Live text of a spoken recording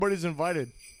Everybody's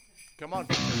invited. Come on.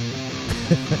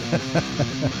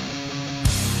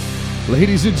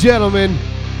 Ladies and gentlemen,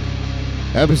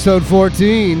 episode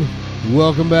 14.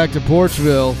 Welcome back to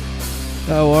Porchville.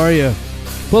 How are you?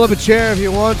 Pull up a chair if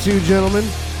you want to, gentlemen.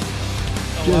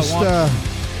 Do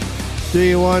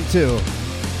you want to?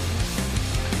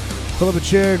 Pull up a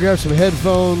chair, grab some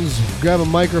headphones, grab a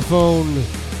microphone.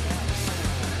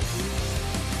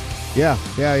 Yeah.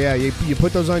 You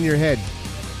put those on your head.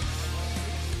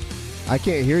 I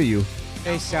can't hear you.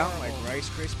 They sound like Rice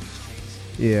Krispies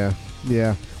treats.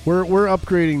 Yeah. We're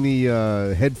upgrading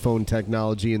the headphone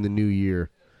technology in the new year.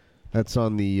 That's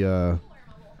on the.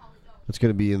 That's going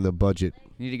to be in the budget.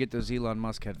 You need to get those Elon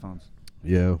Musk headphones.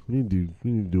 Yeah, we need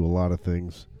to do a lot of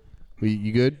things.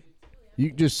 You good?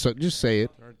 You just say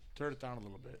it. Turn it down a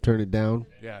little bit. Turn it down.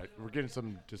 Yeah, we're getting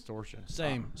some distortion.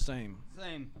 Same.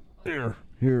 Here.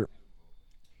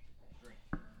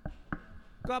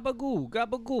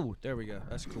 Gabagoo. There we go.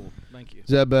 That's cool. Thank you. Is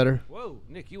that better? Whoa,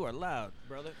 Nick, you are loud,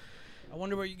 brother. I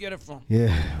wonder where you get it from.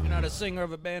 Yeah. You're not a singer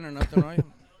of a band or nothing, right?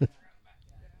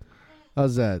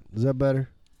 How's that? Is that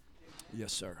better?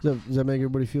 Yes, sir. Does that make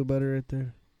everybody feel better right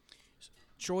there?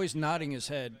 Troy's nodding his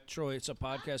head. Troy, it's a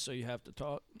podcast, so you have to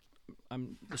talk.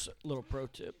 I'm just a little pro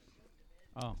tip.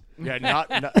 Oh. Yeah,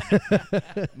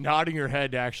 nodding your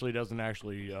head actually doesn't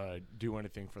do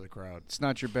anything for the crowd. It's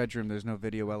not your bedroom. There's no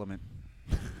video element.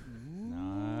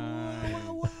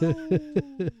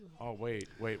 Oh wait.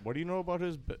 What do you know about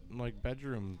his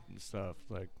bedroom stuff?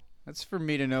 Like That's for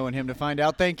me to know and him to find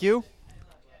out. Thank you.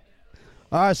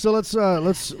 All right, so let's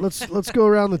go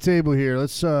around the table here.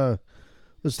 Let's tell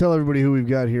everybody who we've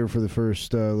got here for the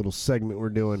first little segment we're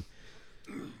doing.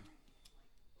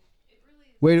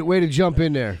 Way to jump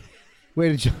in there. Way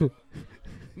to jump.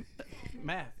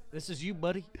 Matt, this is you,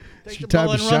 buddy. It's your time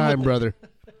to shine, brother.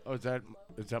 Oh, is that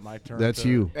my turn? That's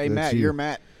you. Hey, That's Matt, you. you're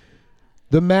Matt.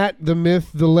 The Matt, the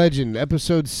Myth, the Legend.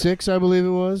 Episode 6, I believe it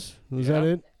was. Was that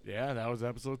it? Yeah, that was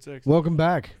episode 6. Welcome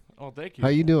back. Oh, thank you. How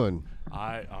you doing?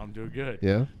 I'm doing good.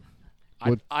 Yeah.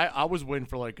 I was waiting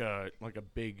for like a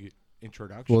big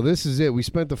introduction. Well, this is it. We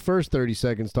spent the first 30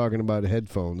 seconds talking about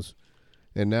headphones,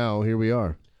 and now here we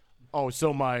are. Oh,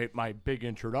 so my big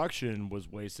introduction was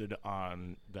wasted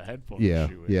on the headphone Yeah.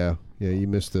 issue. You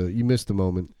missed the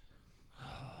moment.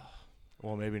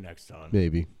 Well, maybe next time.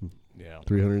 Maybe. Yeah.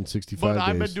 365 But days.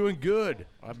 I've been doing good.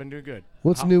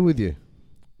 What's new with you?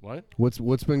 What?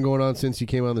 What's been going on since you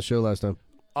came on the show last time?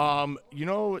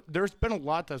 There's been a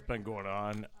lot that's been going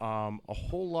on. A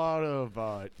whole lot of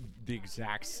the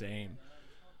exact same.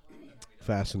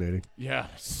 Fascinating. Yeah,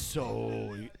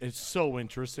 it's so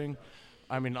interesting.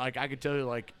 I mean, like I could tell you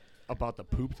like about the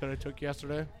poop that I took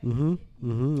yesterday.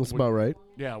 That's about right.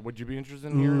 Yeah, would you be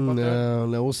interested in hearing about that?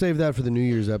 No, we'll save that for the New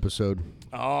Year's episode.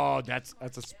 Oh, that's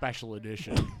a special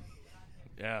edition.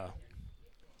 Yeah.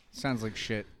 Sounds like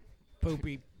shit.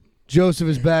 Poopy. Joseph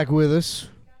is back with us.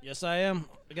 Yes, I am.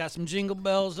 I got some jingle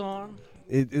bells on.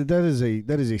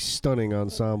 That is a stunning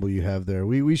ensemble you have there.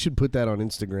 We should put that on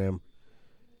Instagram.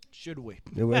 Should we?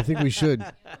 Yeah, I think we should.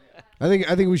 I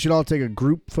think we should all take a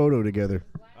group photo together.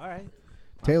 All right.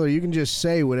 Taylor, you can just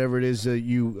say whatever it is that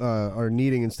you are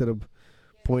needing instead of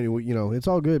pointing. You know, it's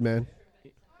all good, man.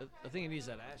 I think it needs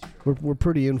that ashtray. We're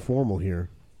pretty informal here.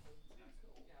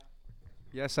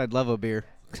 Yes, I'd love a beer.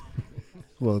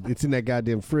 Well, it's in that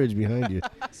goddamn fridge behind you.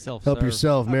 Self-serve. Help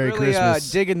yourself. Merry I'm really,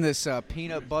 Christmas. digging this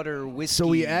peanut butter whiskey. So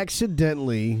we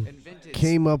accidentally and vintage.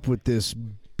 came up with this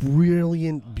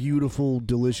brilliant, beautiful,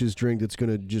 delicious drink that's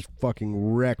going to just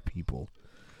fucking wreck people.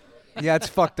 Yeah, it's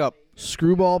fucked up.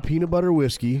 Screwball peanut butter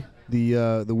whiskey,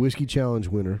 the whiskey challenge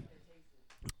winner,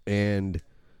 and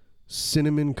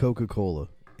cinnamon Coca-Cola.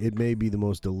 It may be the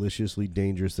most deliciously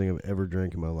dangerous thing I've ever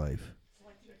drank in my life.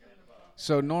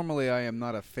 So normally I am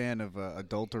not a fan of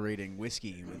adulterating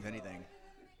whiskey with anything,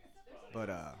 but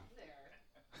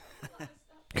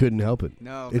Couldn't help it.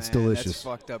 no, It's man, delicious. That's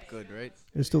fucked up good, right?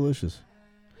 It's delicious.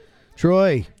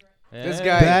 Troy, This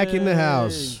guy- back in the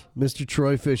house. Mr.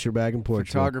 Troy Fisher back in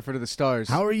Portugal. Photographer to the stars.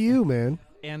 How are you, man?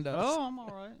 And I'm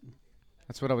all right.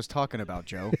 That's what I was talking about,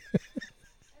 Joe.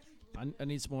 I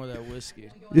need some more of that whiskey.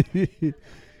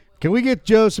 Can we get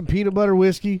Joe some peanut butter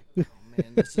whiskey?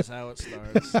 Man, this is how it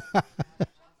starts.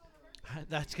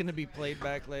 That's going to be played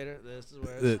back later. This is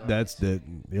where it starts. That's the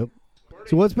yep.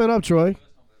 So what's been up, Troy?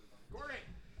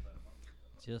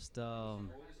 Just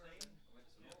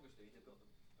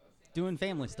doing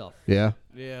family stuff. Yeah.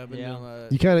 Yeah, I've been Yeah.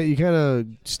 doing You kind of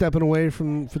stepping away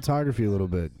from photography a little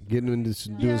bit, getting into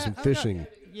doing some I've fishing.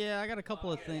 I got a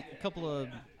couple of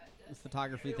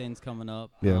photography things coming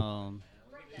up. Yeah.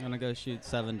 I'm gonna go shoot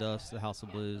Seven Dust, the House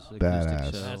of Blues acoustic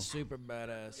Badass. show. That's super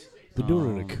badass. They're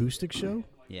doing an Um, acoustic show.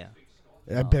 Yeah.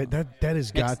 I bet that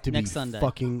has got to be next Sunday.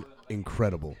 fucking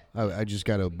incredible. I just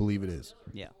gotta believe it is.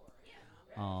 Yeah.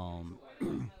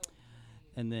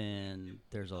 And then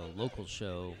there's a local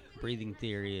show. Breathing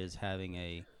Theory is having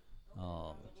a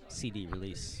CD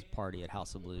release party at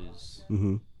House of Blues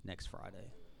Mm-hmm. next Friday.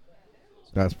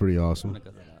 That's pretty I'm awesome. gonna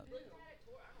go to that.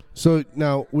 So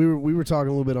now we were talking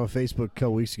a little bit on Facebook a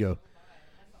couple weeks ago.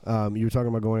 You were talking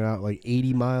about going out like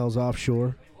 80 miles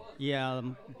offshore. Yeah,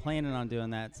 I'm planning on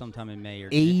doing that sometime in May or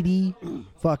 80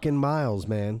 fucking miles,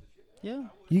 man. Yeah.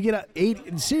 You get out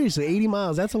 80. Seriously, 80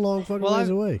 miles. That's a long fucking ways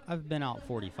away. I've been out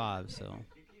 45, so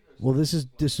Well, this is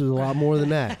a lot more than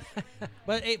that.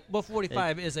 But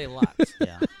 45 is a lot.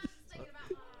 yeah.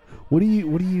 What do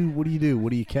you do? What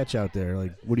do you catch out there?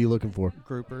 Like, what are you looking for?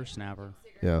 Grouper, snapper.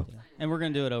 Yeah. Yeah. And we're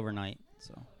gonna do it overnight.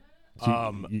 So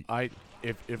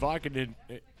If I could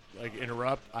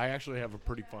interrupt, I actually have a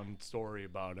pretty fun story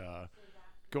about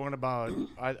going about.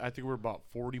 I think we're about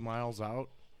 40 miles out,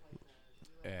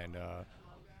 and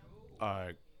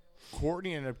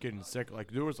Courtney ended up getting sick.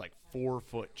 Like there was like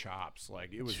 4-foot chops.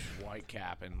 Like it was white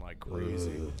capping like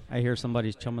crazy. I hear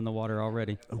somebody's chumming the water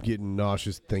already. I'm getting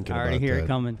nauseous thinking I about already hear that. it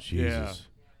coming. Jesus.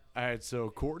 And so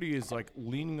Courtney is like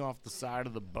leaning off the side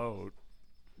of the boat,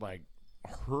 like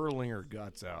hurling her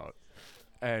guts out.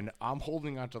 And I'm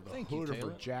holding onto the hood of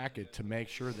her jacket to make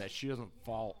sure that she doesn't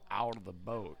fall out of the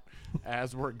boat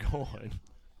as we're going.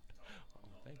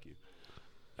 Thank you.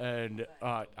 And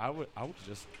I would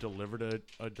just delivered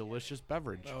a delicious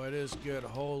beverage. Oh, it is good.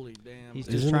 Holy damn. He's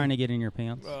Isn't just it? trying to get in your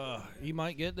pants. You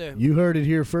might get there. You heard it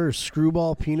here first.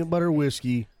 Screwball peanut butter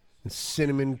whiskey and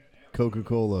cinnamon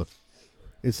Coca-Cola.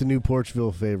 It's the new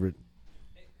Porchville favorite.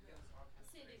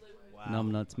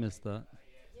 Numbnuts missed that.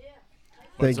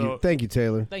 Thank you,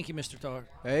 Taylor. Thank you, Mr. Tar.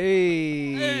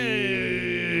 Hey.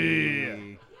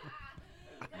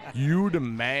 You the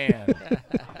man.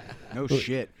 No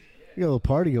shit. We got a little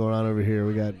party going on over here.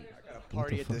 We got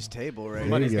Party at this table right There you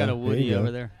Somebody's got go. a There Woody you go.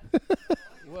 over there.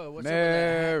 Whoa, what's up with that?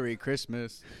 Merry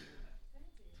Christmas.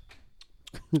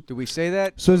 Do we say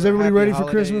that? So is Or everybody Happy ready for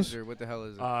Holidays, Christmas? Or what the hell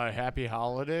is it? Happy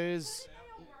holidays.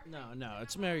 No,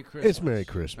 it's Merry Christmas. It's Merry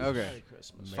Christmas. Okay. Merry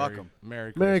Christmas. Fuck 'em.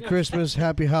 Merry Merry Christmas. Christmas,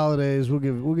 Happy Holidays. We'll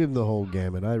give them the whole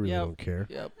gamut. I really Yep. don't care.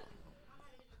 Yep.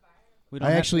 We don't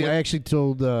I have- actually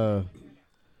told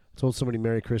somebody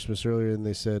Merry Christmas earlier, and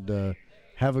they said,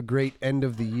 "Have a great end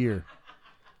of the year."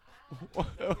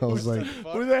 I was like,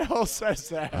 Who the hell says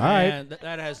that? "All right,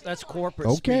 Man, that's corporate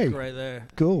Okay. speak right there.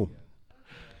 cool.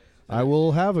 I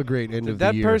will have a great end Did of the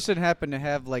that year." person happen to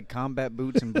have like combat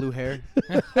boots and blue hair?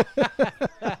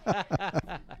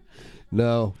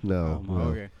 No.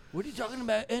 Okay. What are you talking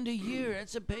about? End of year?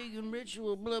 That's a pagan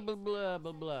ritual. Blah blah blah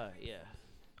blah blah. Yeah.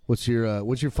 What's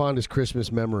your fondest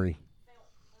Christmas memory,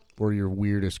 or your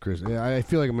weirdest Christmas? I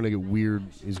feel like I'm gonna get weird.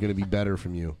 Is gonna be better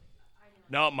from you.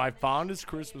 No, my fondest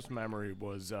Christmas memory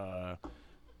was I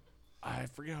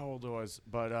forget how old I was,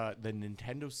 but the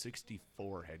Nintendo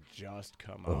 64 had just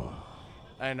come out.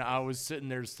 And I was sitting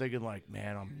there just thinking like,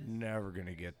 man, I'm never going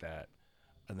to get that.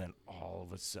 And then all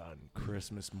of a sudden,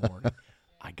 Christmas morning,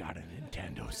 I got a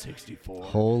Nintendo 64.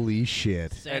 Holy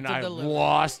shit! And Santa I delivered.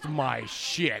 lost my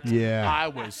shit. Yeah. I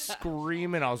was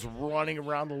screaming. I was running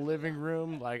around the living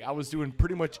room. Like, I was doing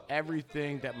pretty much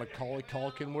everything that Macaulay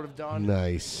Culkin would have done.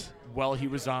 Nice. While he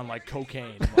was on like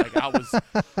cocaine. Like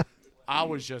I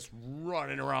was just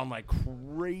running around like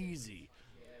crazy.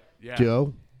 Yeah.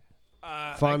 Joe,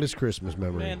 fondest Christmas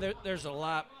memory. Man, there's a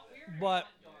lot, but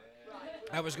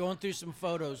I was going through some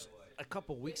photos a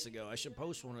couple weeks ago. I should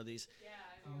post one of these,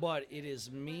 but it is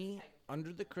me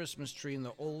under the Christmas tree in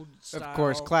the old style. Of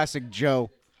course, classic Joe.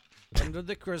 Under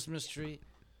the Christmas tree.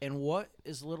 And what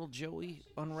is little Joey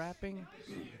unwrapping?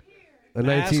 A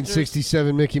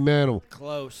 1967 Mickey Mantle.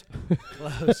 Close.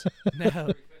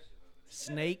 No.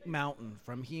 Snake Mountain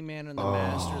from He-Man and the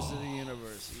Masters of the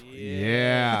Universe.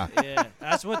 Yeah. Yeah.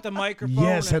 That's what the microphone.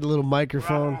 Yes, had a little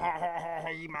microphone.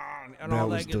 He-Man and all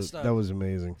that good stuff. That was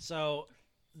amazing. So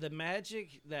the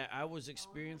magic that I was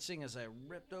experiencing as I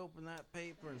ripped open that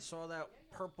paper and saw that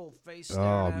purple face staring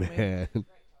Oh at me, man,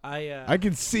 I I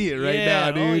can see it right yeah,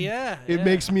 now, dude. oh, yeah, It yeah.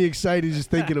 makes me excited just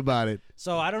thinking about it.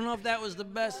 So I don't know if that was the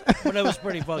best, but it was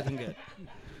pretty fucking good.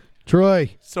 Troy,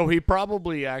 So he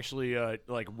probably actually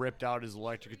like ripped out his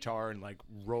electric guitar and like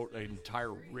wrote an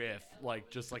entire riff, like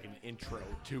just like an intro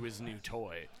to his new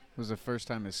toy. It was the first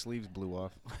time his sleeves blew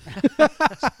off.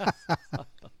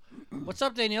 What's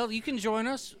up, Danielle? You can join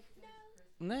us.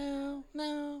 No.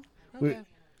 We- Okay.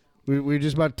 we're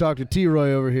just about to talk to T.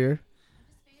 Roy over here.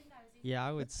 Yeah,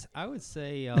 I would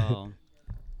say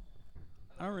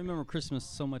I don't remember Christmas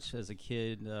so much as a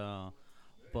kid,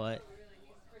 but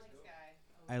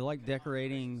I like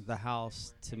decorating the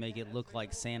house to make it look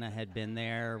like Santa had been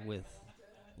there with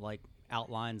like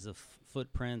outlines of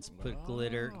footprints, put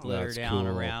glitter That's down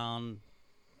cool. around,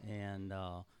 and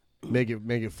Make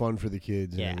it fun for the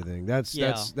kids Yeah. and everything. That's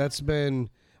Yeah. been.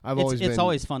 it's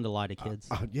always fun to lie to kids.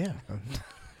 Yeah.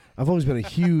 I've always been a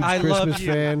huge I Christmas love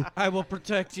you. fan. I will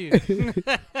protect you.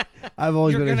 I've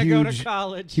always You're been a gonna go to huge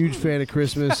college. huge fan of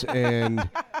Christmas, and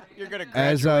You're gonna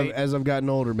as graduate. I've gotten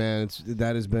older, man,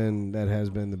 that has been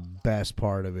the best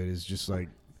part of it. Is just like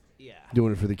Yeah.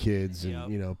 doing it for the kids Yep.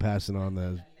 and passing on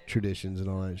the traditions and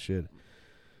all that shit.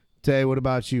 Tay, what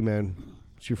about you, man?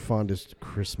 What's your fondest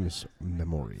Christmas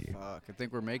memory? Fuck, I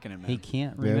think we're making it, man. He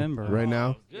can't Yeah? remember. Right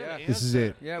now. Yeah. This is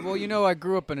it. Yeah, well, I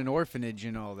grew up in an orphanage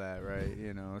and all that,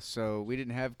 right? So we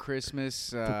didn't have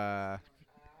Christmas.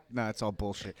 No, it's all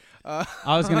bullshit. I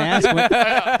was gonna ask.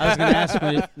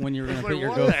 When you were gonna put your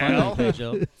what the hell?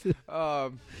 GoFundMe page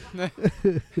up.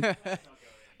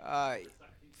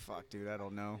 Fuck, dude, I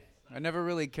don't know. I never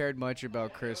really cared much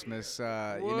about Christmas.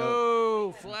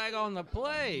 Whoa, flag on the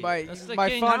play. My That's the my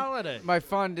king fun holiday. my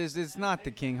fun is it's not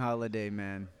the king holiday,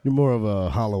 man. You're more of a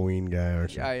Halloween guy,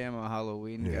 aren't you? I am a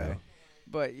Halloween Yeah. guy,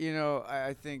 but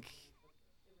I think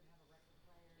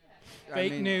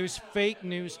Fake news, fake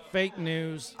news, fake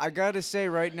news. I gotta say,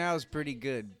 right now is pretty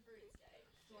good.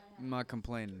 I'm not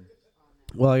complaining.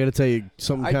 Well, I got to tell you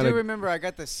something I kind do of. remember I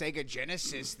got the Sega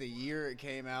Genesis the year it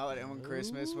came out and on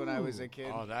Christmas when I was a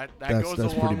kid. Oh, that That's- goes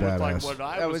that's along pretty with like badass. what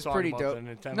I That was was talking pretty about, dope.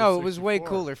 the Nintendo No, it was way 64.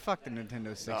 cooler. Fuck the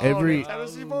Nintendo 64. Oh, Every- Nintendo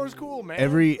 64 was cool, man.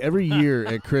 Every year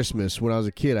at Christmas when I was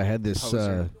a kid, I had this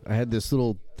Poser.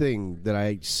 little thing that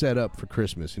I set up for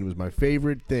Christmas, and it was my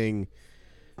favorite thing.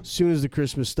 As soon as the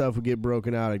Christmas stuff would get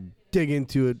broken out, I'd dig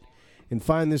into it and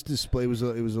find this display. It was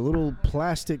a little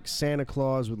plastic Santa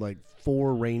Claus with like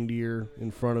 4 reindeer in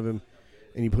front of him,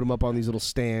 and you put them up on these little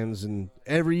stands. And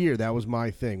every year that was my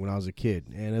thing when I was a kid.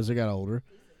 And as I got older,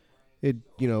 it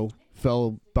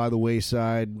fell by the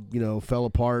wayside, fell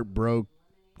apart, broke,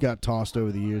 got tossed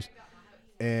over the years.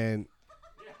 And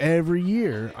every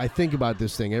year I think about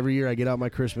this thing. Every year I get out my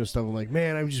Christmas stuff. I'm like,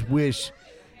 man, I just wish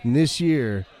this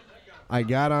year I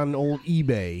got on old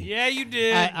eBay Yeah, you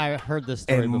did. I heard this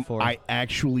story and before. I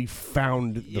actually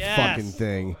found the Yes. fucking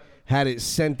thing. Had it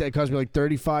sent. That cost me like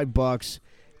 $35,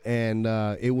 and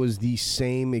it was the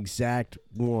same exact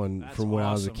one That's from when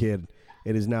I was a awesome. kid.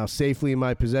 It is now safely in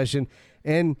my possession,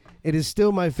 and it is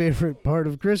still my favorite part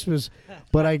of Christmas.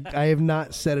 But I have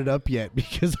not set it up yet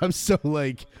because I'm so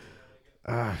like,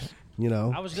 I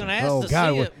was gonna ask oh to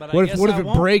God, see what, it, but what I if guess what if I it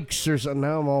won't. breaks or something?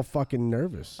 Now I'm all fucking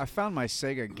nervous. I found my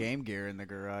Sega Game Gear in the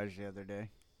garage the other day.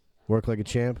 Work like a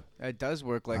champ. It does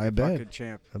work like I a bet. fucking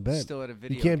champ. I bet. Still at a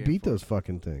video You can't game beat for it. those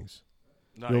fucking things.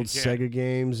 No, The you old can't. Sega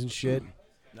games and shit.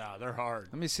 No, they're hard.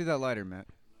 Let me see that lighter, Matt.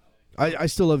 I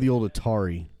still love the old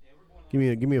Atari. Give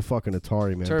me a fucking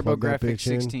Atari, man. Plug that TurboGrafx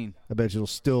bitch in. 16. I bet you'll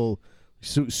still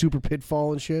Super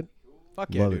Pitfall and shit. Fuck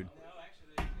yeah, Love dude.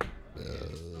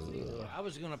 I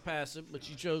was gonna pass it, but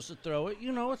you chose to throw it.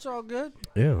 It's all good.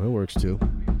 Yeah, that works too.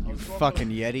 Fucking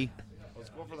Yeti. Let's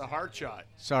go for the hard shot.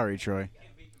 Sorry, Troy.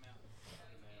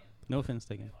 No offense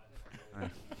taken.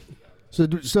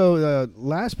 So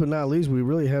last but not least, we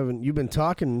really haven't. You've been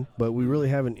talking, but we really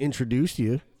haven't introduced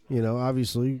you.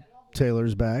 Obviously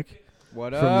Taylor's back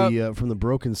What up? from the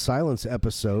Broken Silence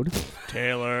episode.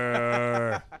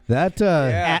 Taylor. That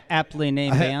Yeah. Aptly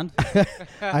named band.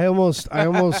 I almost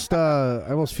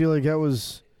feel like that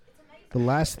was the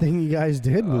last thing you guys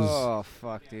did was Oh,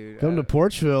 fuck, dude. come to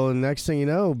Porchville, and next thing you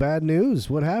know, bad news.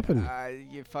 What happened?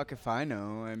 You fuck if I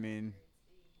know. I mean,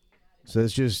 So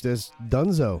that's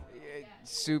dunzo.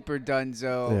 super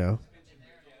dunzo. Yeah.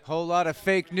 Whole lot of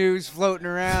fake news floating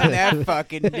around that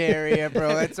fucking area,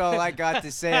 bro. That's all I got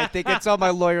to say. I think that's all my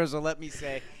lawyers will let me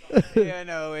say.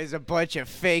 Is a bunch of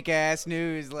fake ass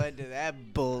news led to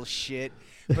that bullshit.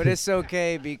 But it's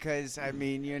okay because, I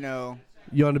mean, You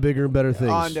on to bigger and better things.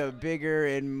 on to bigger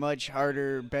and much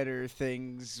harder, better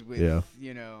things with, Yeah.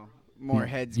 more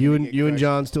heads. You gonna and get you and crushed.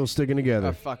 John still sticking together.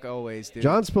 Oh, fuck, always, dude.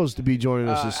 John's supposed to be joining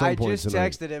us at some I point just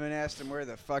tonight. texted him and asked him where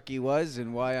the fuck he was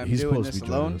and why I'm He's doing supposed to this be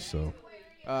joining alone. us. So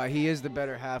He is the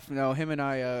better half. No, him and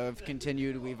I have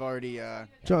continued. We've already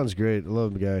John's great. I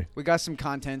love the guy. we got some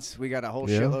contents. We got a whole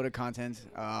Yeah? shitload of content.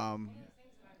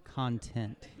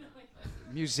 Content.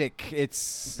 Music.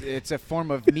 It's a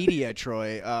form of media,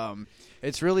 Troy.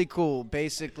 It's really cool.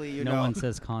 Basically, No one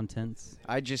says contents.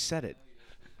 I just said it.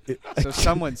 So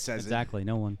someone says Exactly.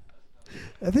 No one. it.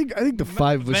 I think the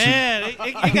five of us should, Man,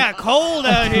 it got cold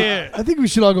out here. I think we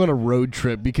should all go on a road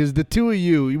trip because the two of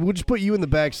you, we'll just put you in the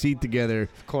back seat together.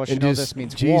 Of course, and you know just, this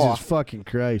means Jesus war. fucking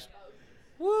Christ.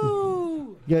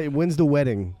 Woo! Yeah, when's the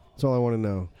wedding? That's all I want to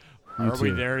know. You Are we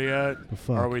two. there yet? The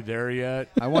fuck? Are we there yet?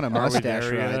 I want a Are we mustache there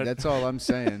ride. yet? That's all I'm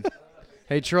saying.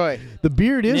 Hey, Troy. The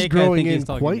beard is Nick, I growing think in he's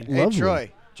talking quite to me. lovely. Hey,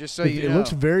 Troy. Just so It, you it know, looks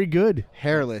very good.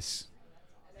 hairless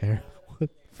Hair.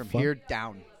 from fuck? here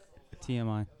down.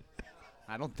 TMI.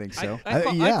 I don't think so. I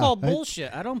yeah, call I-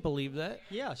 bullshit. I don't believe that.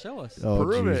 Yeah, show us. Oh,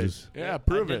 Prove Jesus. it. Yeah,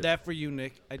 prove I did it. that for you,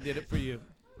 Nick. I did it for you.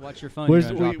 Watch your phone. Where's,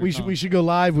 you're gonna we, drop we, your should, phone. we should go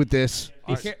live with this.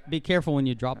 Be careful when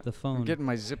you drop the phone. I'm getting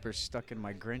my zipper stuck in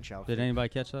my Grinch outfit. Did anybody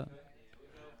catch that?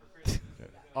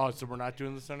 Oh, so we're not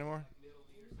doing this anymore?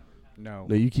 No.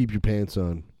 No, you keep your pants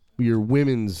on. Your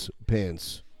women's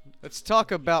pants. Let's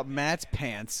talk about Matt's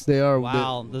pants. They are.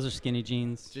 Wow, those are skinny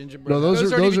jeans. Gingerbread. No, those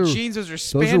Those are aren't even those are jeans. Those are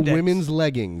those spandex. are women's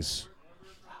leggings.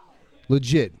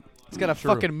 Legit, It's got a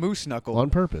fucking moose knuckle. on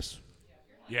purpose.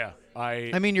 Yeah.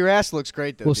 I mean, your ass looks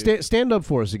great though. Well, dude. stand up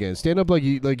for us again. Stand up like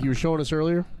you were showing us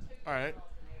earlier. All right.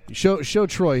 Show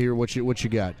Troy here what you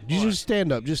got. You just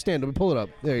stand up. Just stand up and pull it up.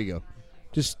 There you go.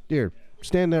 Just here.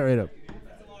 Stand there right up.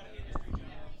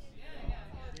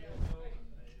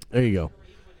 There you go.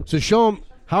 So show them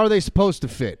how are they supposed to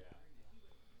fit.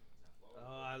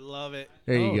 Oh, I love it.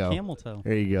 There you Oh, go. camel toe.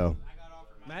 There you go.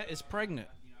 Matt is pregnant.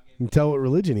 You can tell what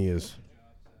religion he is.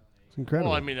 It's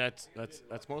incredible. Well, I mean that's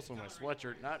most of my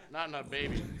sweatshirt. Not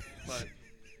baby, but.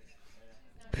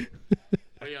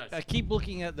 But yes. I keep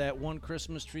looking at that one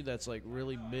Christmas tree that's like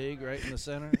really big right in the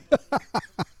center.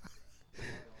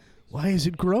 Why is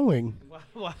it growing?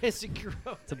 Why is it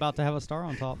gross? It's about to have a star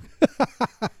on top.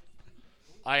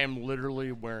 I am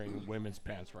literally wearing women's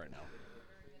pants right now.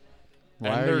 Why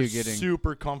and are they're you getting?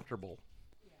 super comfortable?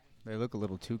 They look a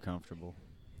little too comfortable.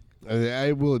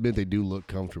 I will admit they do look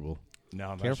comfortable. No,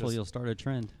 that's Careful, just, you'll start a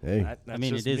trend. Hey, that's I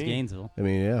mean, just it is me. Gainesville. I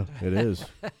mean, yeah, it is.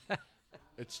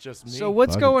 It's just me. So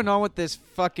what's Fuck it. going on with this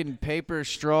fucking paper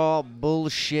straw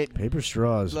bullshit? Paper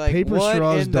straws. Like, Paper what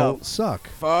straws in the don't suck.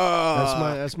 Fuck.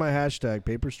 That's my hashtag.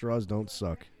 Paper straws don't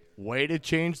suck. Way to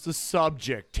change the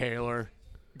subject, Taylor.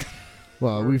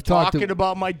 Well, We're we've talked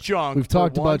about my junk. we've for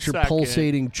talked 1 about your second.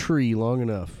 pulsating tree long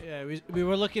enough. Yeah, we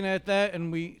were looking at that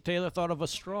and Taylor thought of a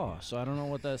straw, so I don't know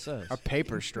what that says. A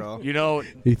paper straw. You know,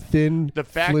 A thin, The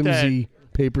fact flimsy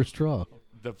paper straw.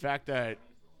 the fact that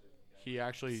he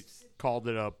actually called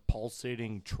it a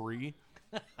pulsating tree.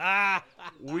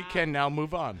 We can now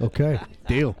move on. Okay,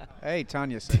 deal. Hey,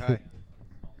 Tanya, say hi.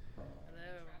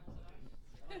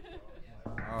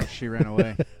 Oh, she ran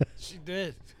away. She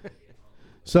did.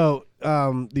 So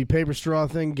the paper straw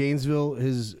thing, Gainesville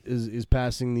is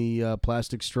passing the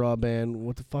plastic straw ban.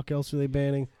 What the fuck else are they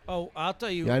banning? Oh, I'll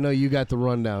tell you. Yeah, I know you got the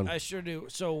rundown. I sure do.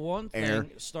 So one Air.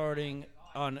 thing starting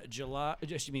on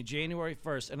January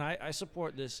 1st, and I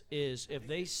support this, is if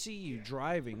they see you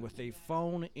driving with a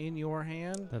phone in your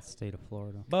hand, That's the state of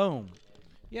Florida. boom.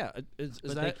 Yeah, is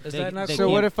But that they not they So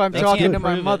cool? what if I'm they talking can't to my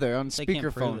prove it. mother on They can't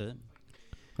prove speakerphone? it.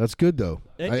 That's good though.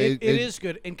 It is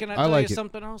good. And can I tell like you it.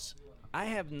 something else? I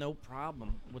have no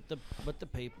problem with the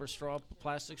paper straw,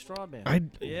 plastic straw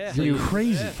ban. Yeah. You're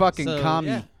crazy. Fucking So- commie.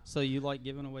 yeah. So you like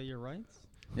giving away your rights?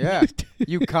 Yeah.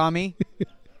 You commie.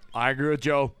 I agree with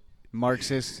Joe.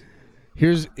 Marxist.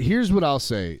 Here's what I'll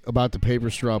say about the paper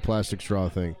straw, plastic straw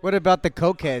thing. What about the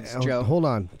cokeheads, Oh, Joe? Hold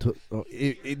on.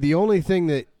 The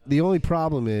only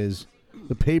problem is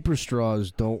the paper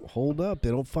straws don't hold up. They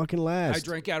don't fucking last. I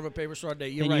drank out of a paper straw today.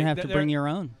 You're Then right. you have to They're- bring your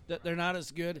own. They're not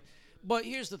as good. But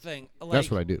here's the thing. Like, That's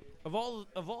what I do. Of all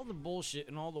the bullshit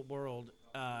in all the world,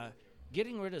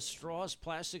 getting rid of straws,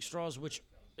 plastic straws, which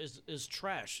is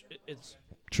trash. It's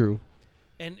True.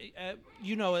 and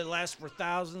it lasts for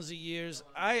thousands of years.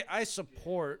 I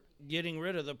support getting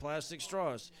rid of the plastic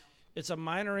straws. It's a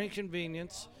minor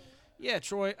inconvenience. Yeah,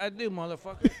 Troy, I do,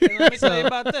 motherfucker. And let me tell you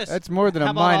about this. That's more than a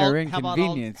How about minor all-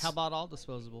 inconvenience. How about all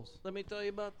disposables? Let me tell you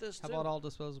about this. How too. about all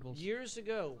disposables? Years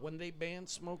ago, when they banned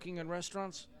smoking in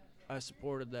restaurants, I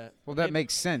supported that. Well, that It-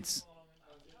 makes sense.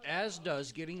 as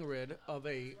does getting rid of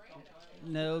a.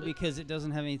 No, because it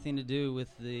doesn't have anything to do with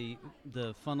the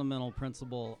fundamental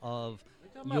principle of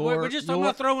We're just talking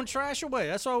about throwing trash away.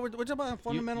 That's all. We're talking about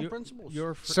fundamental principles.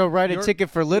 So write a your-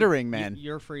 ticket for littering, man.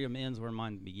 Your freedom ends where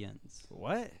mine begins.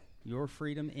 what? Your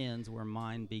freedom ends where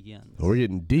mine begins. We're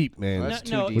getting deep, man. That's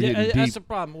too no, deep. We're getting that's deep. the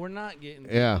problem. We're not getting.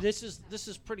 Yeah. This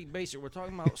is pretty basic. We're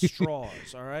talking about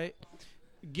straws. All right.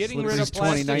 Getting Slippery rid of This is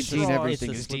plastic 2019, straws. everything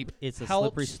it's a is deep. It's a helps-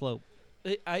 slippery slope.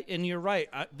 And you're right.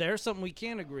 There's something we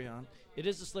can agree on. It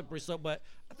is a slippery slope, but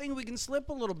I think we can slip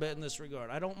a little bit in this regard.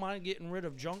 I don't mind getting rid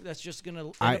of junk that's just going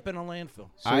to end up in a landfill.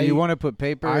 So you want to put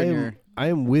paper in your... I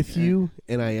am with you,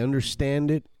 and I understand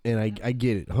it, and I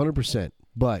get it 100%.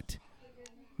 But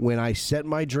when I set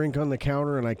my drink on the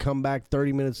counter and I come back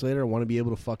 30 minutes later, I want to be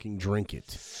able to fucking drink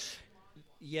it.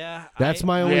 Yeah, that's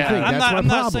my only thing. I'm That's my I'm problem.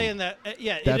 not saying that.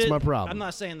 that's my problem. I'm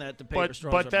not saying that the paper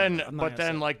straws. But then, you I'm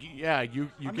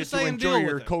get just to saying enjoy deal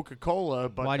your with it. Coca-Cola,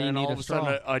 but Why do you then need all a of a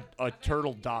sudden straw? a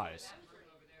turtle dies.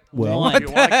 Well, One.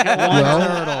 You wanna kill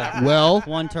it? well,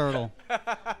 One turtle.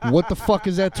 what the fuck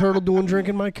is that turtle doing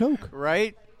drinking my Coke?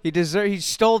 Right? He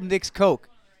stole Nick's Coke.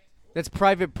 That's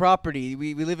private property.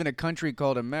 We live in a country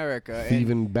called America.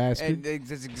 Thieving bastard. And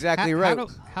that's exactly right.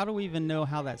 How do we even know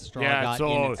how that straw Yeah, got so-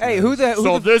 in its Hey, nose?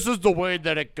 So this is the way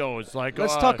that it goes. Like,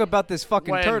 Let's talk about this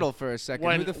fucking when- turtle for a second.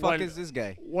 when- Who the fuck when- is this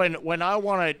guy? When I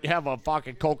want to have a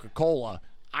fucking Coca-Cola,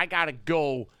 I gotta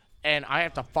go and I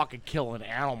have to fucking kill an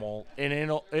animal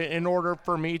in order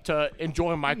for me to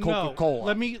enjoy my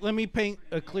Coca-Cola. No, let me paint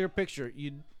a clear picture.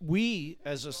 We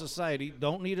as a society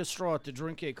don't need a straw to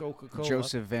drink a Coca-Cola.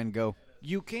 Joseph Van Gogh.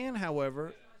 You can,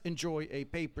 however, enjoy a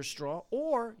paper straw,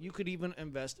 or you could even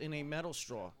invest in a metal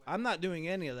straw. I'm not doing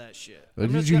any of that shit.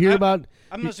 Did you hear about?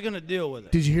 I'm just gonna deal with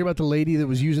it. Did you hear about the lady that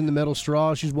was using the metal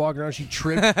straw? She's walking around. She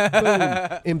tripped,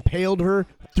 boom, impaled her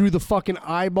through the fucking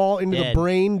eyeball into the Dead.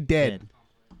 brain, dead.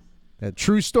 That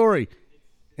true story.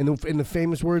 In the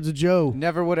famous words of Joe.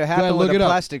 Never would have Go ahead, happened look with it a up.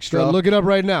 plastic Go straw. ahead, look it up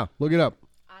right now. Look it up.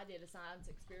 I did a science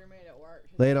experiment at work.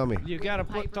 Lay it on me. You gotta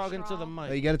Paper put talking to straw. the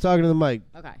mic. You got to talk into the mic.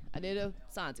 Okay, I did a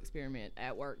science experiment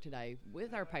at work today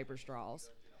with our paper straws.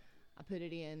 I put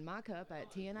it in my cup at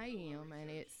 10 a.m. and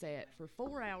it sat for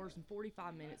 4 hours and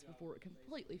 45 minutes before it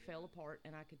completely fell apart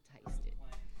and I could taste it.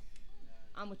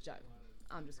 I'm with Joe.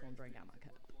 I'm just going to drink out my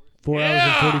cup. 4 hours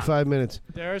and 45 minutes.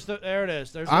 There it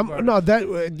is. There's the verdict. No,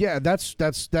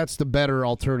 that's the better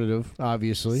alternative,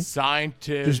 obviously.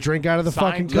 Scientists. Just drink out of the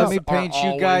fucking scientists cup. Let me are paint you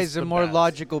always guys a the more best.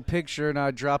 logical picture, and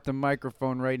I'll drop the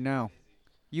microphone right now.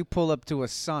 You pull up to a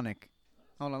Sonic.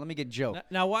 Hold on, let me get Joe.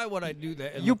 Now, why would I do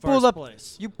that in You the pull first up.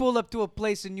 place? You pull up to a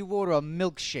place and you order a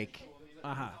milkshake.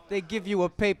 Uh-huh. They give you a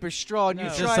paper straw and No. you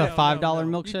Just try Just a to. $5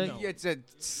 no. milkshake? No. It's a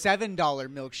 $7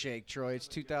 milkshake, Troy. It's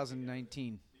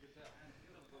 2019.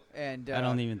 And I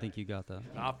don't even think you got that.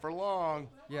 Not for long.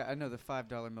 Yeah, I know the $5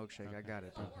 milkshake. I got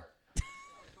it.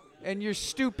 And your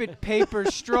stupid paper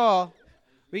straw.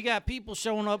 We got people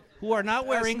showing up who are not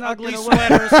wearing not ugly gonna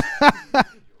work. sweaters.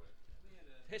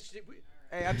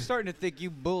 Hey, I'm starting to think you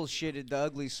bullshitted the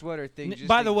ugly sweater thing. just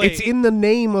By to- the way, It's in the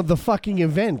name of the fucking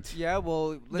event. Yeah,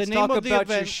 well, let's name talk of the about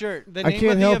your event- shirt. the I name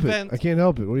can't of the help event it. I can't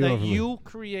help it. What do you that want from me? you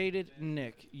created,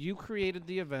 Nick. You created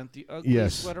the event, the ugly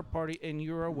Yes. sweater party, and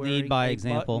you are wearing by a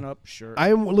example. button-up shirt.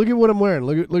 Look at what I'm wearing.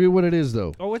 Look at what it is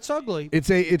though. Oh, it's ugly. It's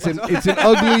an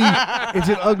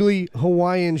ugly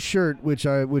Hawaiian shirt which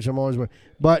I'm always wearing.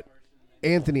 But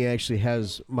Anthony actually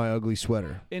has my ugly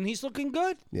sweater. And he's looking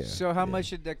good. Yeah. So how much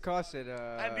did that cost at he's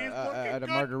looking at a good.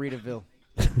 Margaritaville?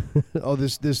 Oh,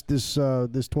 this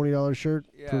 $20 shirt.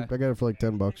 Yeah. I got it for like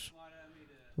 $10, something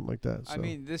like that. So. I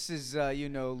mean, this is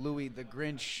Louis the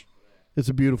Grinch. it's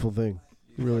a beautiful thing.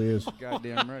 It really is.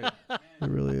 Goddamn right. It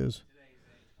really is.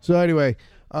 So anyway,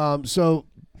 so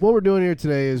what we're doing here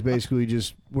today is basically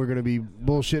just we're going to be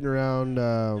bullshitting around.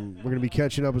 We're going to be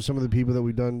catching up with some of the people that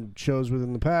we've done shows with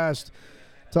in the past,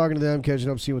 talking to them, catching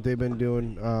up, seeing what they've been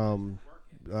doing.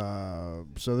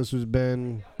 So this has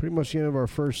been pretty much the end of our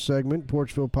first segment.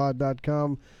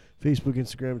 PorchvillePod.com, Facebook,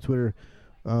 Instagram, Twitter.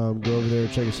 Go over there,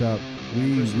 check us out.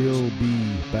 We will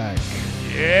be back.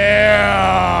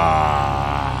 Yeah.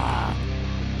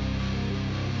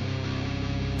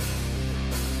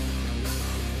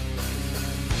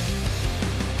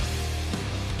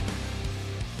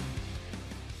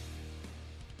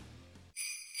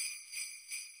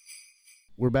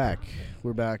 We're back.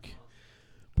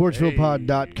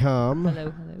 PorchvillePod.com.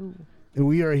 Hello, hello. And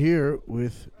we are here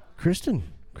with Kristen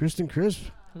Crisp.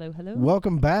 Hello, hello.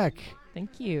 Welcome back.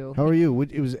 Thank you. How are you?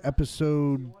 It was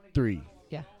episode 3.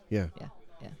 Yeah. Yeah. Yeah.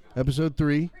 Episode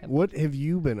 3. Yep. What have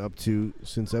you been up to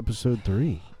since episode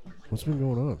 3? What's been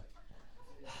going on?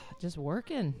 Just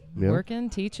working, Yeah. working,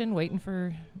 teaching, waiting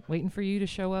for you to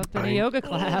show up in a yoga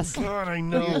class. God, I You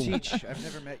know. teach. I've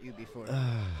never met you before.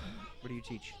 What do you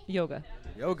teach? Yoga.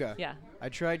 Yoga. Yeah. I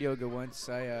tried yoga once.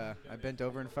 I bent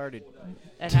over and farted.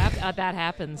 That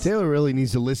happens. Taylor really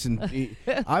needs to listen.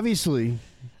 Obviously,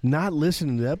 not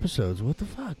listening to episodes. What the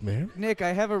fuck, man? Nick,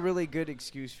 I have a really good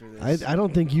excuse for this. I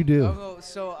don't think you do. Oh,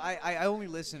 so I only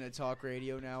listen to talk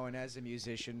radio now, and as a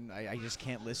musician, I just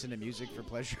can't listen to music for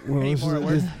pleasure Well, anymore. at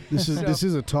work. this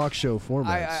is a talk show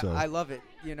format. I love it.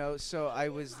 So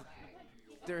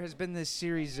there has been this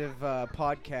series of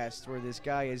podcasts where this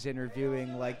guy is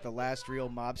interviewing like the last real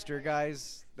mobster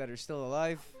guys that are still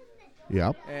alive.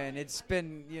 Yep. And it's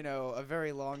been, a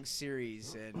very long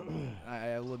series, and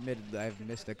I'll admit I've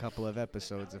missed a couple of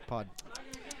episodes of pod.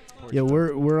 Yeah,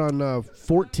 we're on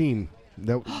 14.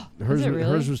 That hers it really?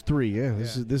 hers was 3. Yeah,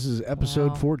 this is episode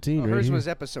Wow. 14. Oh, right hers here. was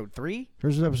episode 3?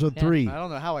 Hers was episode Yeah. 3, I don't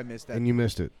know how I missed that. and you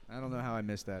missed it. I don't know how I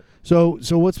missed that. So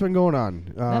what's been going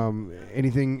on?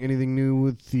 Anything new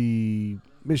with the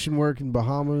mission work in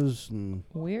Bahamas? And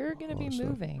We're gonna All be that stuff.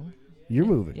 moving. you're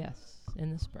moving Yes,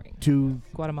 in the spring. to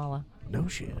Guatemala. no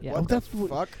shit. Yeah. Oh, What the that's what-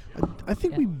 fuck? I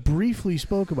think Yeah. we briefly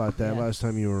spoke about that Yes. last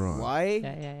time you were on. Why?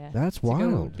 Yeah. That's To go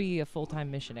wild. be a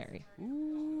full-time missionary.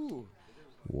 Ooh,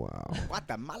 Wow.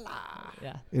 Guatemala.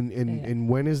 Yeah, And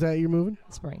when is that you're moving?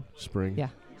 spring. Spring. Yeah.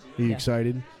 Are you Yeah.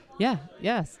 excited? Yeah,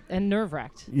 yes, and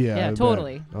nerve-wracked. Yeah. I bet.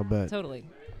 totally, I'll bet. totally.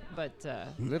 But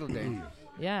Little dangerous.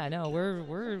 yeah, no,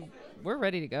 we're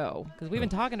ready to go because we've been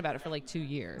talking about it for like 2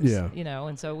 years. Yeah.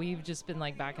 and so we've just been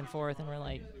like back and forth, and we're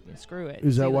like, screw it.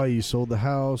 Is that See, why like- you sold the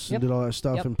house Yep. and did all that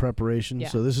stuff Yep. in preparation? Yeah.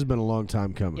 So this has been a long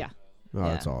time coming. Yeah. Oh, Yeah.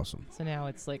 that's awesome. So now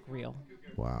it's like real.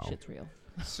 Wow. Shit's real.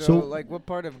 So, what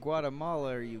part of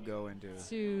Guatemala are you going to?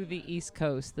 To the East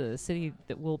Coast, the city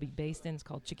that we'll be based in is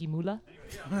called Chiquimula.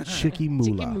 Chiquimula.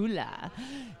 Chiquimula.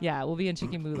 Yeah, we'll be in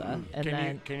Chiquimula, and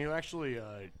then Can you actually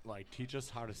teach us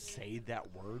how to say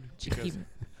that word? Chiqui- Because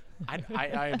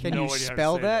I have Can no you idea how to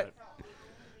spell say that?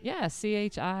 yeah,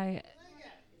 CHI.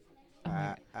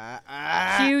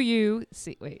 Ah.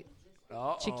 QUC. Wait,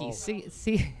 Uh-oh. Chiqui.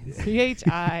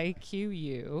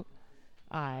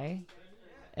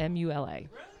 CHIQUIMULA.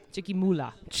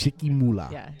 Chiquimula.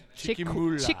 Chiquimula. Yeah.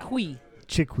 Chiquimula. Chiqui.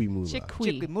 Chiquimula.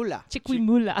 Chiqui. Chiquimula.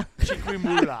 Chiquimula.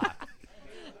 Chiquimula.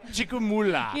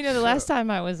 Chiquimula. You know, the last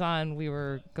time I was on, we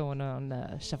were going on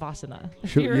Shavasana.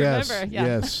 Sure, You yes, remember?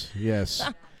 Yeah. yes,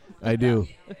 I do.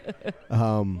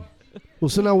 Well,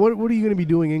 so now what are you going to be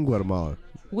doing in Guatemala?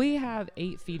 We have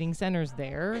 8 feeding centers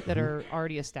there that are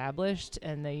already established,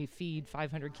 and they feed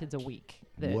 500 kids a week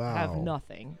that have Wow.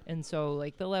 nothing. And so,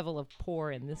 like, the level of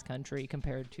poor in this country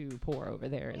compared to poor over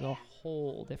there is a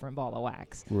whole different ball of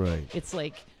wax. Right. It's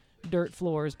like dirt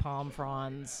floors, palm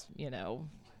fronds,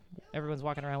 everyone's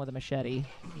walking around with a machete.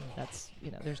 That's,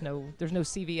 there's no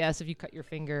CVS. If you cut your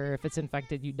finger, if it's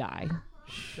infected, you die.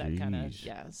 That kind of, Jeez.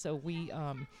 yeah. So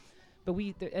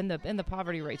and the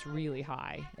poverty rate's really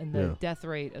high, and the Yeah. death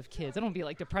rate of kids. I don't be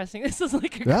like depressing. This is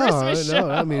like a No, Christmas show.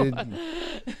 I mean,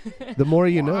 the more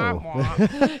you know. Wah, wah.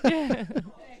 Yeah.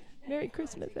 Merry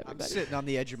Christmas, I'm everybody. sitting on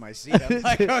the edge of my seat. I'm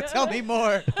like, oh, tell me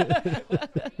more.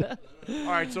 All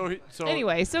right, so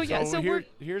Anyway, so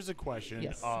here's a question.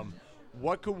 Yes.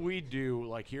 What could we do,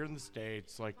 like here in the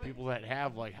States, like people that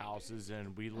have like houses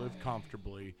and we live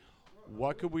comfortably?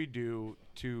 What could we do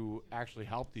to actually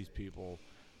help these people,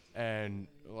 and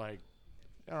like,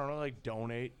 I don't know, like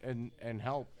donate and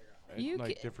help, You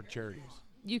like ca- different charities?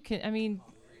 You can,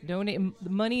 donate. The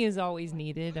money is always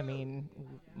needed.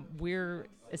 We're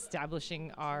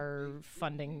establishing our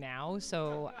funding now,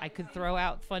 so I could throw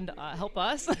out help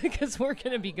us because we're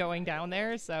going to be going down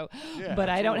there. So, Yeah, but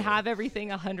I don't absolutely. have everything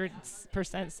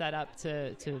 100% set up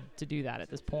to do that at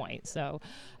this point. So,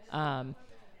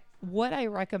 what I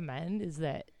recommend is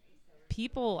that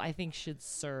people, I think, should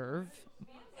serve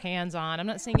hands-on. I'm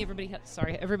not saying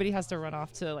everybody has to run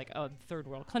off to like a third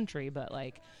world country, but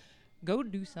like go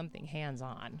do something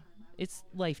hands-on. It's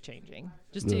life-changing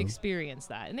just to experience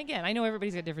that. And again, I know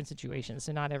everybody's got different situations,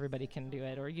 so not everybody can do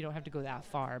it, or you don't have to go that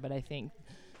far. But I think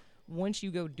once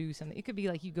you go do something, it could be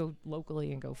like you go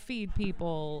locally and go feed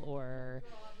people, or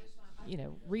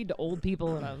read to old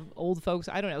people and old folks.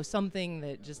 I don't know, something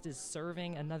that just is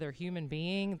serving another human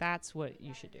being. That's what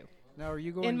you should do. Now, are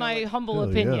you going In to, my like, humble Hell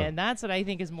opinion, yeah. that's what I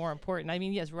think is more important. I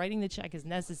mean, yes, writing the check is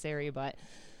necessary, but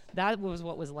that was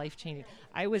what was life-changing.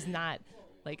 I was not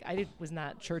was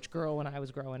not church girl when I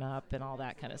was growing up and all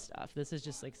that kind of stuff. This is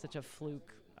just like such a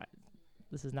fluke.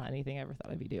 This is not anything I ever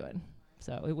thought I'd be doing.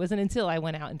 So it wasn't until I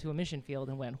went out into a mission field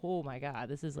and went, oh my God,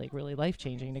 this is like really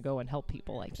life-changing to go and help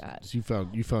people like that. So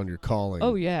you found your calling.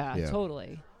 Oh yeah, Yeah.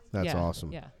 totally. That's Yeah,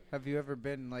 awesome. Yeah. have you ever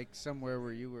been like somewhere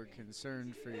where you were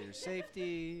concerned for your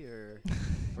safety, or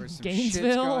before some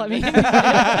Gainesville. shit's I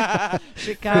going mean,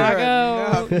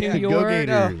 Chicago, No, New yeah. Go York.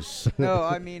 Gators. No,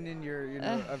 I mean in your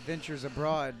adventures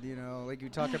abroad, like you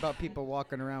talk about people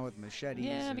walking around with machetes.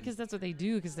 Yeah, and- because that's what they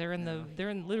do. Because they're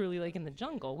in literally like in the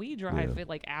jungle. We drive Yeah. it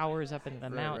like hours up into the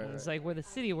Right, mountains. right. Like where the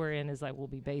city we're in is like we'll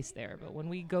be based there. But when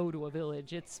we go to a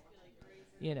village, it's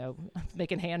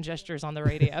making hand gestures on the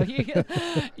radio.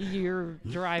 You're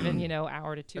driving,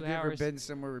 hour to 2 Have you ever hours. been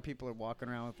somewhere where people are walking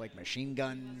around with like machine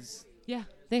guns? Yeah,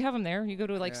 they have them there. You go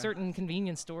to like Yeah. certain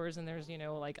convenience stores, and there's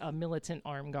like a militant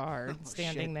armed guard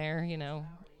standing shit. there.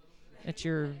 At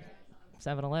your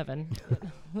 7-Eleven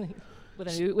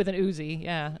with an Uzi.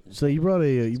 Yeah. So you brought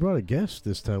a guest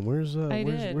this time. Where's I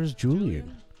did. where's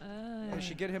Julian? We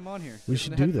should get him on here. We Give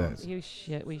should him the do that.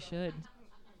 headphones. We should.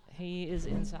 He is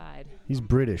inside. He's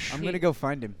British. I'm gonna go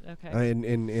find him. Okay.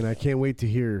 And I can't wait to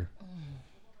hear.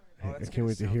 Oh, I that's can't gonna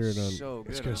wait to hear it sound on. so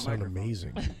it's good gonna on sound microphone.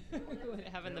 amazing.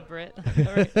 Having the Brit.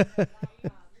 All right.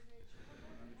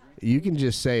 You can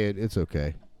just say it. It's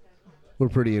okay. We're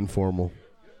pretty informal.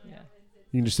 Yeah.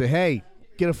 You can just say, "Hey,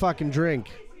 get a fucking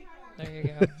drink." There you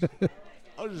go.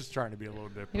 I was just trying to be a little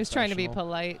bit. He was trying to be professional.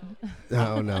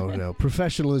 polite. No.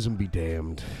 Professionalism be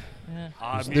damned. Yeah.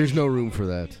 I mean, There's no room for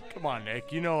that. Come on,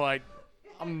 Nick.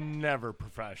 I'm never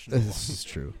professional. This is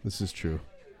true. This is true.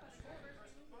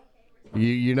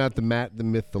 You're not the Matt, the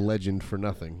myth, the legend for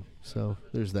nothing. So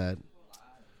there's that.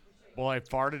 Well, I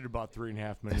farted about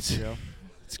 3.5 minutes ago.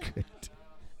 It's great.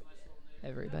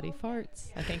 Everybody farts.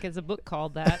 I think it's a book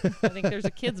called that. I think there's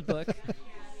a kid's book.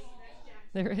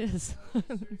 There is.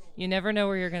 You never know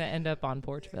where you're going to end up on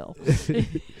Porchville.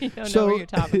 You don't know So- where your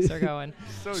topics are going.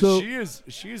 So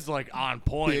she's like on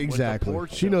point. Exactly. With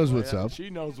the She knows what's up. She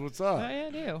knows what's Oh, up. yeah,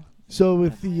 I do. So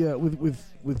with the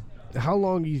with how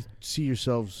long do you see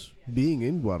yourselves being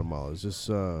in Guatemala? Is this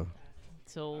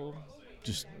So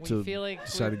just we to feel like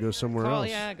decide to we're go somewhere call- else?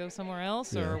 Yeah, go somewhere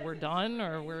else, Yeah. or we're done,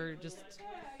 or we're just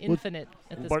infinite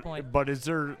at this point. But is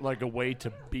there like a way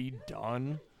to be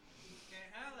done?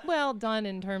 Well, done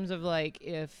in terms of like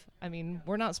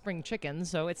we're not spring chickens,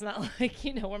 so it's not like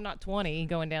I'm not 20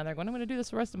 going down there going I'm going to do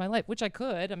this the rest of my life, which I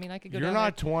could. I mean, I could go You're down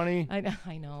not there. 20.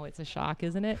 I know it's a shock,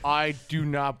 isn't it? I do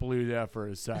not believe that for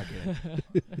a second.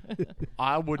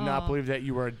 I would not believe that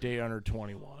you were a day under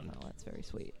 21. Oh, that's very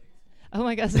sweet. Oh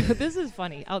my gosh, this is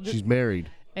funny. She's married.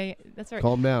 That's right.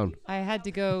 Calm down. I had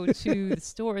to go to the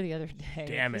store the other day.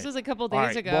 Damn it. This was a couple days All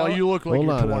right, ago. Well, you look like Hold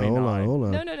you're on, 29. hold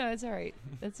on. No, it's all right.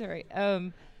 That's all right.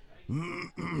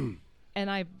 And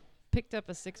I picked up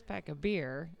a 6-pack of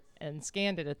beer and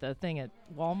scanned it at the thing at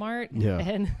Walmart. Yeah.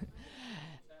 And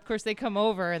of course they come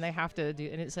over and they have to do,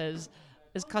 and it says,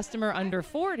 "Is customer under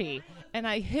 40?" And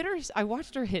I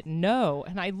watched her hit no,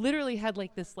 and I literally had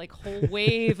like this like whole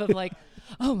wave of like,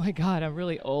 oh my God, I'm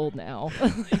really old now.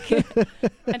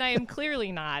 And I am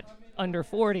clearly not under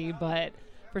 40, but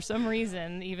for some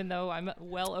reason, even though I'm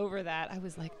well over that, I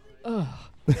was like, ugh,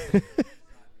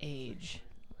 age.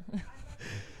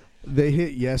 They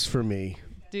hit yes for me.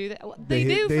 Do that? Well, they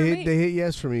do for They me. hit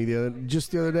yes for me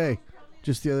just the other day.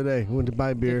 I went to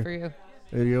buy Good beer. for you.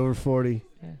 Are you over 40?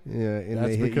 Yeah. Yeah, and That's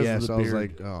they hit because of yes. the I was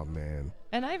beard. like, oh man.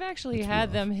 And I've actually That's had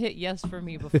rough. them hit yes for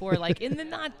me before, like in the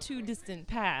not too distant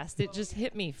past. It just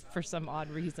hit me for some odd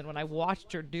reason when I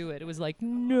watched her do it. It was like,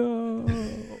 no.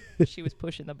 She was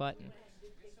pushing the button.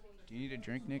 Do you need a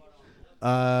drink, Nick?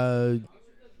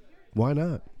 Why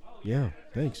not? Yeah,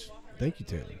 thanks. Thank you,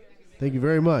 Taylor. Thank you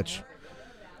very much.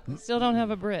 Still don't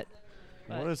have a Brit.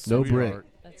 What But a No break. sweetheart.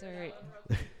 that's all right.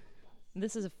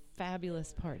 This is a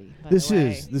fabulous party. By This the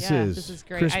way. is This is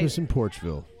great. Christmas in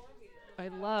Porchville. I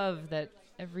love that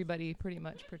everybody pretty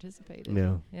much participated.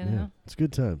 Yeah, You know? It's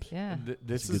good times. Yeah. This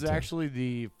It's a good is time. actually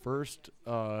the first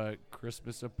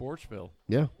Christmas at Porchville.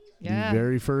 Yeah, Yeah. the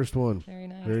very first one. Very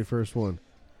nice. Very first one.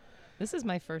 This is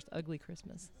my first ugly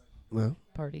Christmas Well,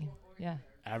 party. Yeah.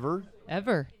 Ever?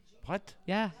 Ever. What?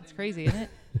 Yeah. It's crazy, isn't it?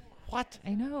 What?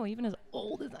 I know, even as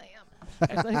old as I am.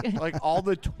 I was like, Like all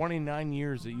the 29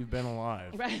 years that you've been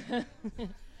alive. right.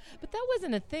 But that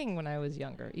wasn't a thing when I was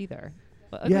younger either.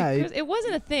 But Yeah, it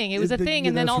wasn't a thing. It was a thing, yeah,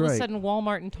 and then that's all of right. a sudden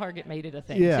Walmart and Target made it a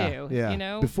thing yeah, too. yeah. You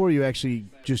know? Before you actually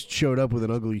just showed up with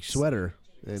an ugly sweater.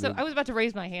 And So I was about to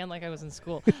raise my hand like I was in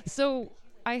school. So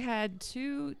I had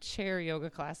 2 chair yoga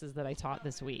classes that I taught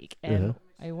this week. And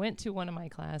I went to one of my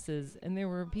classes, and there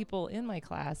were people in my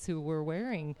class who were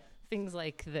wearing things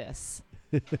like this.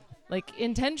 Like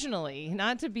intentionally,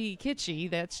 not to be kitschy,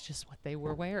 that's just what they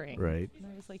were wearing. Right. And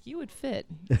I was like, you would fit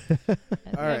at the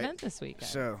All right. event this weekend.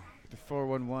 So, the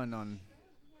 411 on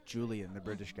Julian, the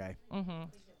British guy. Mm-hmm.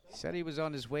 He said he was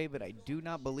on his way, but I do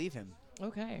not believe him.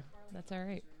 Okay, that's all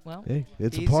right. Well, Hey,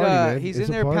 it's He's, a party, man. He's It's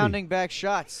in a there party. pounding back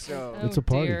shots, so It's a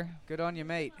party. Dear. good on you,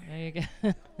 mate. There you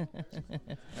go.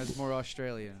 That's more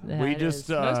Australian. We That just, is.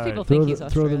 Most people Throw, think he's throw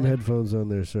them Australian. headphones on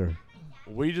there, sir.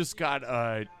 We just got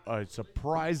a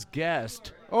surprise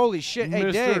guest, Holy shit! Hey,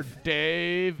 Mr.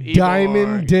 Dave. Dave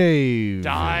Diamond Ebarg. Dave.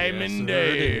 Diamond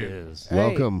Dave. Hey.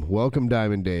 Welcome,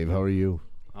 Diamond Dave. How are you?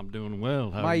 I'm doing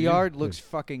well. How My are you? yard looks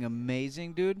fucking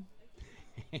amazing, dude.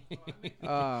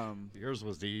 Yours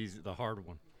was the hard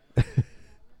one. Are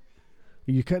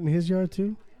you cutting his yard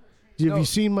too? Have No. you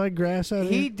seen my grass out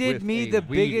He here? did With me a the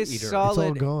weed biggest eater. It's all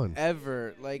solid gone.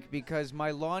 ever, like because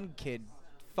my lawn kid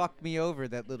fucked me over.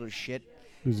 That little shit.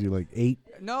 Who's he, like 8?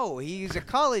 No, he's a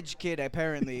college kid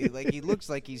apparently. Like he looks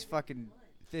like he's fucking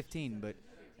 15, but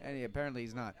apparently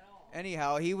he's not.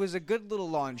 Anyhow, he was a good little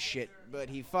lawn shit, but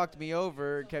he fucked me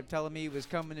over. Kept telling me he was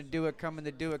coming to do it, coming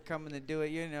to do it, coming to do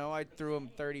it. You know, I threw him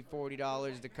 $30,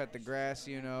 $40 to cut the grass.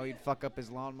 You know, he'd fuck up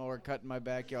his lawnmower, cut in my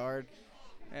backyard,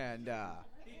 and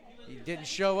he didn't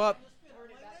show up.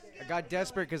 I got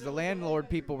desperate because the landlord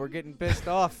people were getting pissed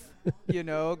off. You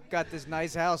know, got this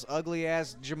nice house, ugly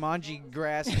ass Jumanji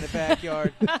grass in the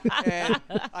backyard. And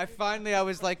I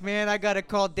was like, man, I got to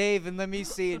call Dave and let me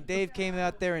see. And Dave came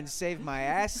out there and saved my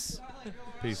ass.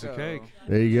 Piece So, of cake.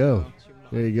 There you go.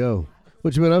 There you go.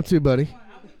 What you been up to, buddy?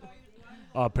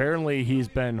 Apparently, he's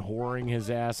been whoring his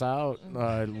ass out,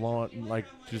 like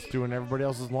just doing everybody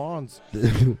else's lawns.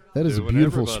 That is a Doing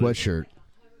beautiful everybody. sweatshirt.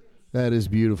 That is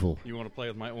beautiful. You want to play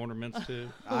with my ornaments too?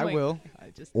 I Wait, will. I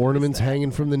just Ornaments noticed that.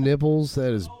 hanging from the nipples.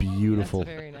 That is beautiful.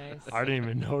 That's very nice. I didn't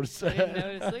even notice I didn't that.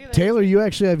 notice. Look at that. Taylor, you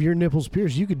actually have your nipples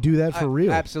pierced. You could do that for I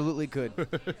real. absolutely could.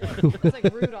 It's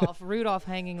like Rudolph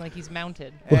hanging like he's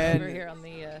mounted And- over here on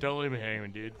the. Don't leave me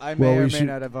hanging, dude. I Well, may we or may should-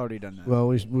 not have already done that. Well,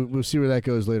 we'll see where that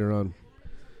goes later on.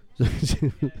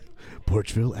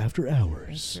 Porchville after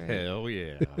hours. That's right. Hell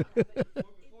yeah.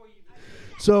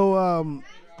 So,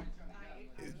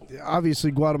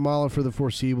 obviously Guatemala for the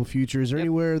foreseeable future. Is there Yep.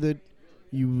 anywhere that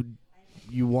you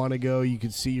want to go? You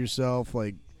could see yourself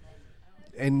like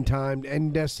end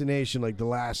destination, like the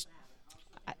last.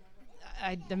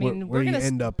 I mean, where we're you gonna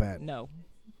end up at? no,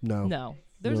 No. no.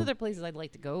 There's No. other places I'd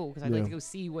like to go because I'd Yeah. like to go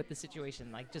see what the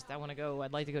situation like. Just I want to go.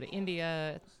 I'd like to go to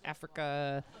India,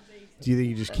 Africa. Do you think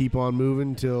you just keep on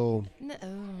moving till? No,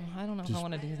 I don't know if Just- I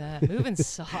want to do that. Moving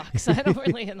sucks. I don't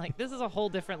really and like. This is a whole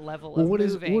different level Well, of what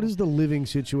is moving. the living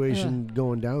situation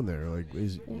going down there? Like,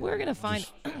 is We're gonna find,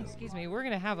 excuse me. We're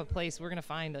gonna have a place. We're gonna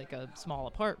find like a small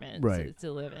apartment Right.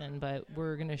 to live in, but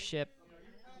we're gonna ship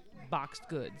boxed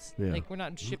goods. Yeah. Like we're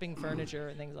not shipping furniture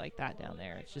and things like that down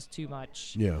there. It's just too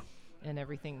much, yeah? and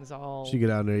everything's all. So you get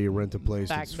out there, you rent a place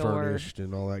Back that's door. furnished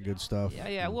and all that good stuff.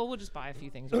 Yeah. Well, we'll just buy a few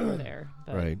things over there,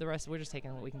 but Right. the rest we're just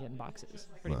taking what we can get in boxes,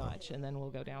 pretty Wow. much, and then we'll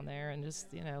go down there and just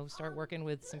start working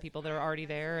with some people that are already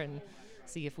there and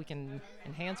see if we can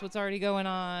enhance what's already going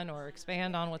on or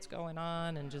expand on what's going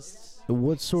on and just And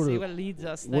what sort see of what leads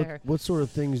us there. what sort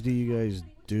of things do you guys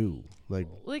do? Like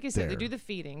I said, they there? do the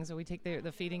feeding, so we take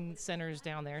the feeding centers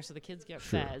down there, so the kids get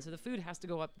Sure. fed. So the food has to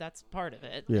go up. That's part of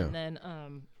it. Yeah. And then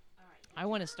I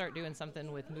want to start doing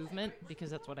something with movement because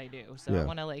that's what I do. So Yeah. I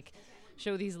want to like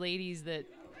show these ladies that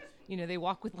they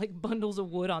walk with like bundles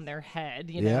of wood on their head.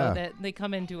 Yeah. That they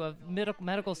come into a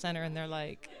medical center and they're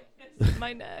like,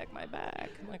 my neck, my back.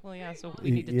 I'm like, well, yeah. So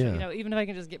we need to, yeah. even if I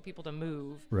can just get people to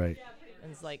move, Right.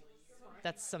 and it's like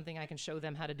that's something I can show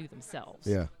them how to do themselves.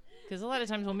 Yeah. Because a lot of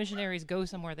times when missionaries go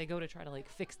somewhere, they go to try to like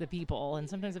fix the people, and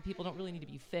sometimes the people don't really need to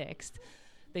be fixed;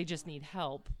 they just need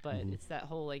help. But Mm-hmm. it's that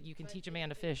whole like you can teach a man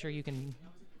to fish, or you can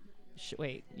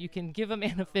you can give a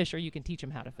man a fish, or you can teach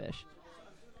him how to fish.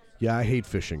 Yeah, I hate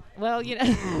fishing. Well,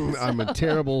 I'm a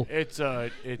terrible. it's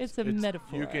a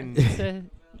metaphor. You can It's a-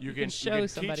 you can can show teach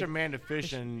somebody. a man to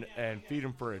fish and feed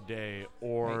him for a day,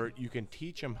 or you can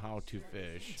teach him how to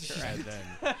fish. And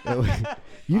then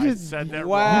You I just said that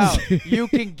Wow. wrong. You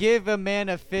can give a man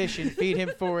a fish and feed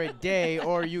him for a day,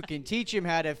 or you can teach him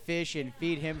how to fish and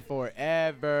feed him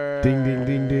forever. ding ding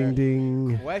ding ding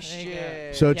ding.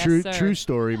 Question. So Yes, true sir. true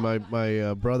story. My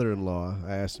brother-in-law.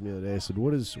 I asked him the other day. I said,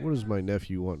 "What does my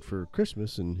nephew want for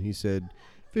Christmas?" And he said,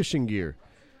 "Fishing gear."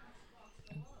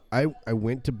 I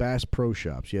went to Bass Pro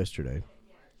Shops yesterday,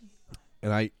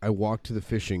 and I walked to the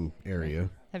fishing area.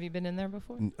 Have you been in there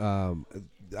before?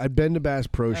 I'd been to Bass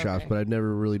Pro Shops, Okay. but I'd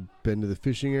never really been to the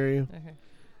fishing area. Okay.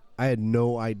 I had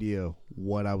no idea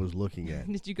what I was looking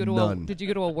at. Did you go to None. Did you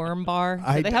go to a worm bar? So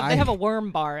I- they have a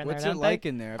worm bar in What's there. it don't like they?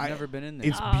 in there? I've never been in there.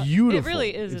 It's It beautiful.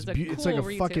 really is. It's a it's like cool a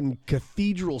retail. fucking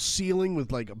cathedral ceiling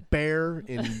with like a bear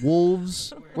and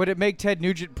wolves. Would it make Ted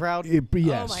Nugent proud? Yes,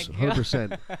 Oh my God.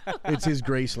 100%. It's his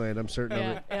Graceland. I'm certain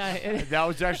of it. Yeah. That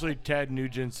was actually Ted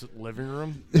Nugent's living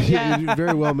room. Yeah. It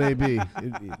very well may be.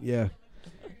 Yeah.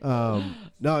 No,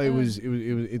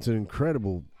 it's an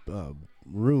incredible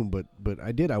room, but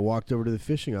I walked over to the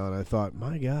fishing island. I thought,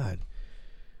 my God,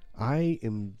 I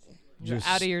am You're just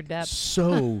out of your depth.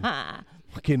 so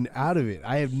fucking out of it.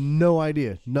 I have no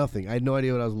idea. Nothing. I had no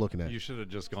idea what I was looking at. You should have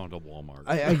just gone to Walmart.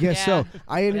 I guess Yeah. so.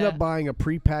 I ended Yeah. up buying a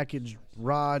prepackaged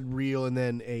rod, reel, and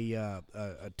then a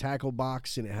tackle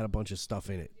box, and it had a bunch of stuff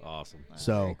in it. Awesome.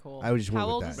 So very cool. I just went How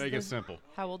with old that. is Make it simple.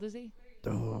 How old is he?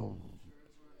 Oh,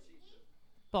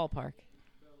 Ballpark.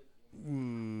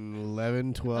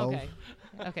 11, 12. Okay.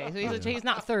 Okay. So he's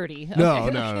not 30. No,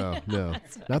 Okay. no.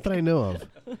 Not that I know of.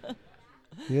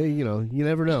 Yeah, you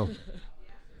never know.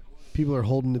 People are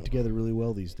holding it together really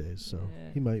well these days, so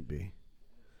Yeah. he might be.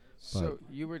 So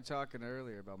you were talking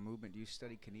earlier about movement. Do you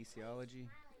study kinesiology?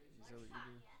 Is that what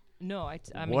you No,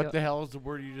 I'm What the hell is the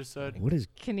word you just said? What is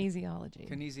kinesiology.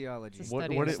 do? Kinesiology. It's a What-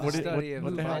 study what of it- the what it- body. study of what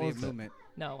the the hell body is of that? movement.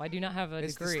 No, I do not have a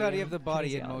It's the degree. study of the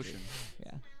body in kinesiology. motion.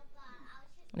 Yeah.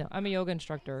 No, I'm a yoga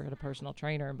instructor and a personal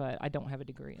trainer, but I don't have a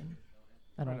degree in.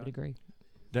 I don't have a degree.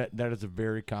 That is a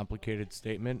very complicated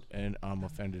statement, and I'm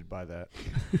offended by that.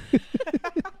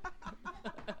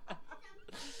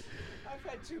 I've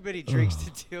had too many drinks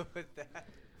to deal with that.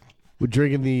 We're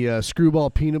drinking the Screwball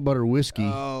peanut butter whiskey.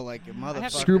 Oh, like a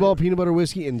motherfucker. Screwball peanut butter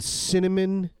whiskey and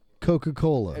cinnamon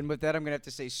Coca-Cola. And with that, I'm gonna have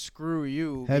to say screw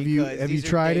you. Have you because have you these are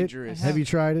tried dangerous. it? Have you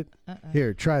tried it? Uh-uh.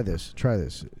 Here, try this. Try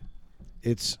this.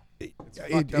 It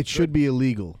fucked up should good. be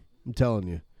illegal. I'm telling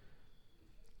you.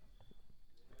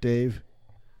 Dave,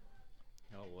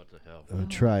 Oh, what the hell?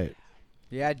 try it.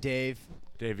 Yeah, Dave.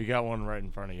 Dave, you got one right in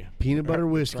front of you. Peanut butter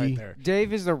It's whiskey. right there.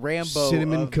 Dave is the Rambo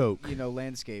Cinnamon of, Coke.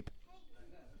 landscape.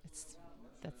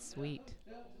 That's sweet.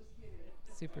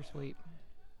 Super sweet.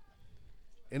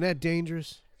 Isn't that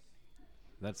dangerous?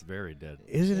 That's very deadly.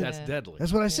 Isn't it? That's Yeah. deadly.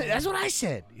 That's what I said. That's what I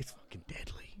said. It's fucking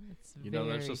deadly. It's You know,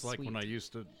 that's very just like when I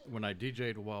sweet. when I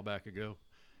DJ'd a while back ago,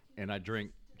 and I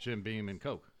drink Jim Beam and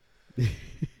Coke.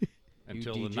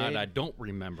 Until the night DJ'd? I don't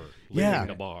remember Yeah. leaving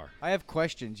the bar. I have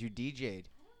questions. You DJ'd.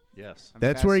 Yes. I'm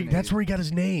That's fascinated. where he got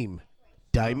his name.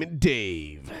 Diamond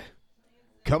Dave.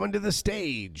 Coming to the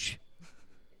stage.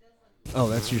 Oh,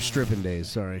 that's your stripping days.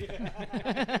 Sorry.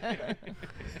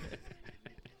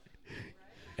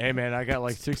 Hey, man, I got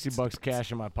like $60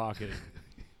 cash in my pocket.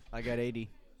 I got 80.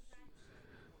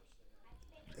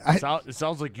 It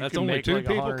sounds like you That's can only make two like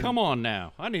people. 100 Come on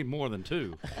now. I need more than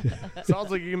two.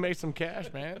 Sounds like you can make some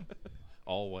cash, man.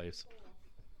 Always.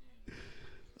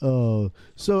 Oh,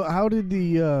 so how did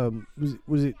the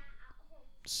was it?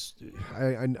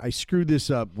 I screwed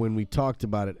this up when we talked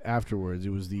about it afterwards. It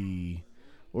was the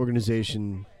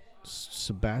organization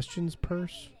Sebastian's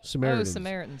Purse. Oh, Samaritans.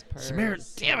 Samaritan's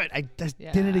Purse. Damn it! I did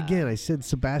it Yeah. again. I said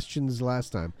Sebastian's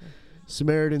last time.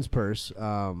 Samaritan's Purse.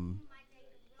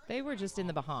 They were just in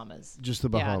the Bahamas. Just the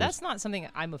Bahamas. Yeah, that's not something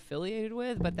I'm affiliated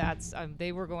with, but that's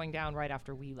they were going down right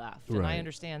after we left, and Right. I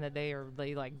understand that they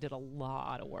did a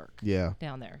lot of work Yeah.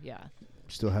 down there. Yeah,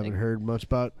 Still haven't heard much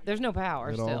about. there's no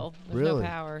power At all? still. There's Really? no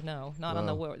power. No, not on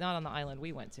Wow. not on the island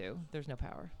we went to. There's no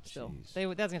power still.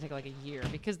 Jeez. That's gonna take like a year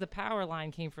because the power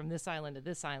line came from this island to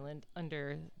this island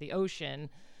under the ocean,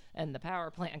 and the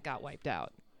power plant got wiped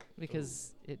out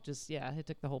because it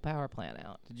took the whole power plant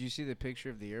out. Did you see the picture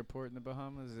of the airport in the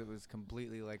Bahamas? It was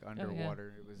completely like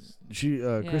underwater. It was.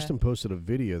 Kristen posted a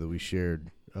video that we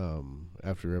shared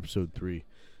after episode 3.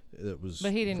 That was.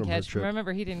 But he didn't from her catch. trip.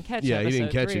 Remember, he didn't catch. Yeah, he didn't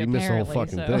episode catch it. 3, He missed the whole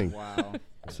apparently, fucking so- thing. Wow.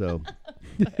 So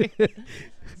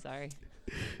Sorry,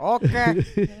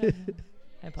 Okay.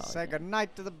 I apologize. Say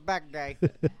goodnight to the bad guy.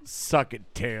 Suck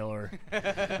it, Taylor.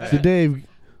 So Dave,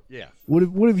 Yeah.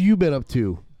 what have you been up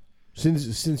to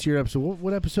since your episode?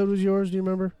 What episode was yours? Do you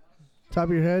remember? Top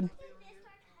of your head?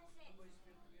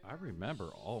 I remember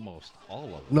almost all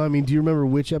of them. No, I mean, do you remember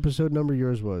which episode number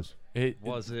yours was?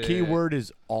 Was it Key word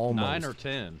is almost. 9 or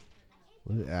 10?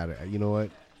 You know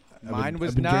what? Mine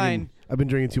was I've been 9. Drinking, I've been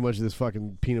drinking too much of this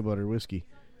fucking peanut butter whiskey.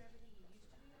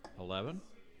 11?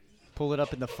 Pull it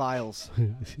up in the files.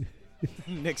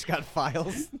 Nick's got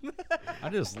files. I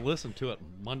just listen to it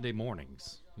Monday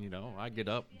mornings. You know, I get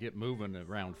up, get moving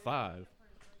around 5,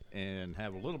 and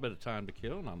have a little bit of time to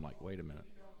kill, and I'm like, wait a minute.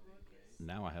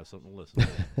 Now I have something to listen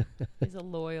to. He's a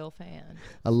loyal fan.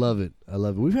 I love it. I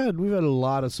love it. We've had a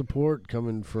lot of support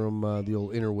coming from the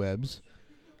old interwebs.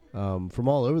 from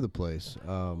all over the place.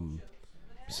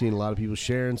 Seeing a lot of people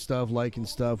sharing stuff, liking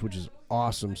stuff, which is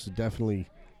awesome. So definitely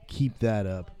keep that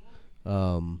up.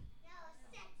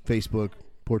 Facebook,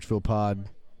 Porchville Pod,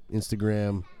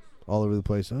 Instagram, all over the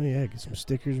place. Oh yeah, get some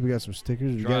stickers. We got some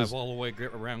stickers. You Drive guys, all the way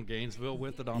around Gainesville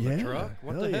with it on yeah, the truck.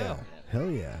 What hell the yeah. hell?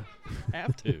 Hell yeah.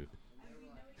 Have to.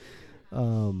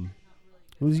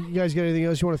 Well, you guys got anything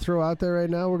else you want to throw out there right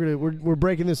now? We're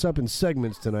breaking this up in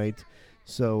segments tonight.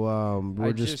 So we're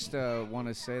I just want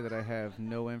to say that I have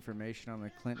no information on the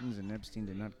Clintons, and Epstein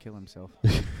did not kill himself.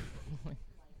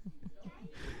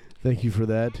 thank you for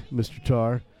that, Mr.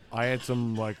 Tar. I had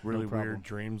some like really problem. weird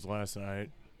dreams last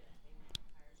night.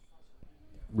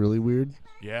 Really weird.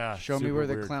 Yeah. Show me super where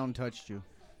the weird. clown touched you.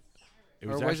 It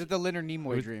Or was actu- it the Leonard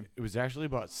Nimoy it was, dream? It was actually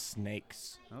about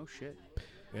snakes. Oh, shit.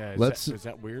 Yeah. Let's- Is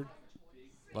that weird?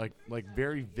 Like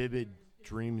very vivid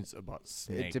dreams about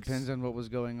snakes. It depends on what was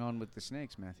going on with the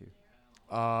snakes, Matthew.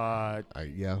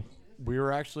 Yeah. We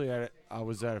were actually I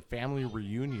was at a family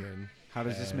reunion. How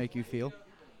does this make you feel?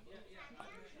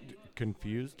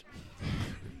 Confused.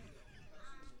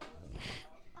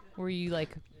 Were you like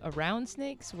around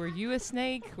snakes? Were you a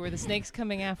snake? Were the snakes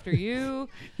coming after you?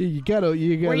 You gotta. Were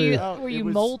you it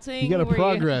was- molting? You gotta Were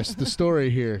progress the story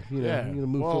here. You know, Yeah. you gotta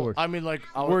move well, forward. I mean, like,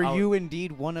 Were you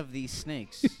indeed one of these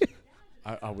snakes?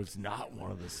 I was not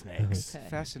one of the snakes. Okay.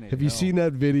 Fascinating. Have you seen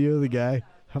that video? The guy,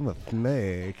 I'm a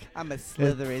snake. I'm a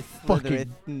slithery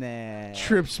fucking snake.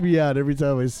 Trips me out every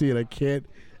time I see it.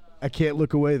 I can't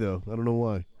look away though. I don't know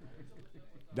why.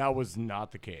 That was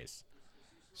not the case.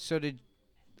 So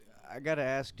I gotta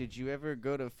ask, did you ever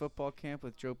go to football camp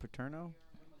with Joe Paterno?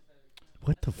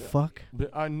 What the fuck?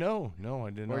 But, no, I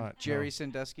did Or not. Jerry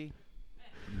Sandusky?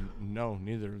 No,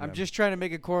 neither of them. I'm just trying to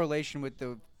make a correlation with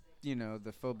the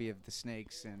phobia of the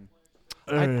snakes and.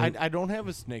 I don't have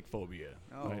a snake phobia.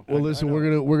 Oh. Well, listen,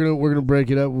 we're gonna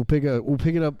break it up. We'll pick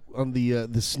it up on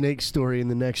the snake story in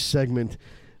the next segment.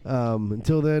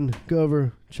 Until then, go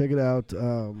over, check it out.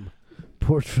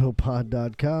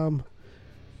 PorchvillePod.com.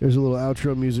 There's a little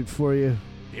outro music for you.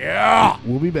 Yeah.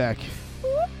 We'll be back.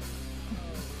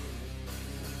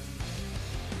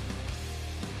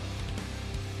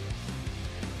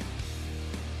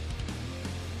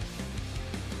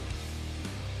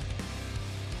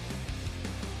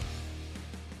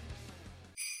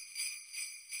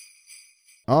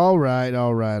 All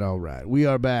right. We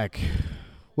are back.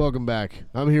 Welcome back.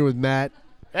 I'm here with Matt,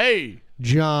 Hey.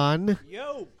 John,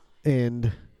 Yo.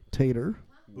 and Tater.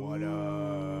 What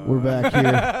up? We're back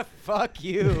here. Fuck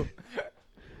you.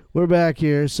 We're back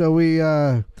here.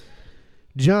 So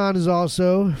John is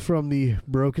also from the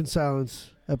Broken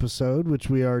Silence episode, which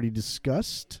we already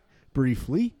discussed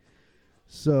briefly.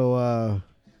 So,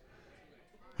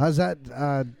 how's that?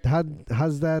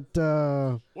 How's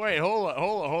that Wait, hold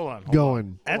on.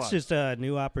 going? That's just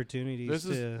new opportunities.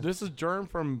 This is Jerm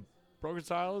from Broken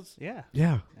Silence. Yeah.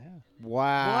 Yeah.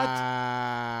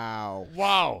 Wow.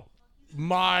 Wow,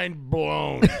 mind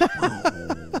blown.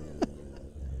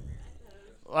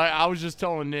 I was just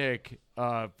telling Nick,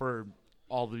 for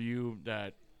all of you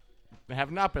that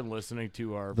have not been listening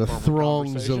to our The former throngs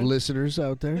of conversation, listeners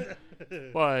out there.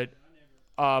 but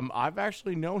I've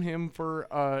actually known him for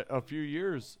a few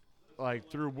years, like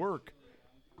through work,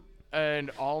 and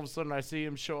all of a sudden I see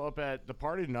him show up at the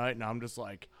party tonight, and I'm just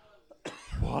like,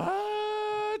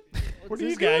 what? What are you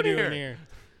this guy doing doing here? here?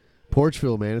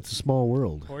 Porchville, man, it's a small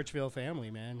world. Porchville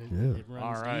family, man. Yeah. It runs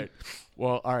All right. deep.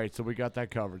 Well, all right. So we got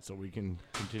that covered, so we can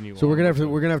continue. So on we're gonna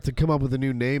with have to come up with a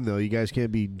new name though. You guys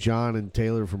can't be John and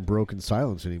Taylor from Broken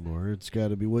Silence anymore. It's got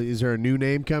to be. What is there a new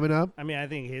name coming up? I mean, I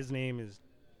think his name is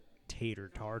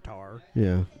Tater Tartar.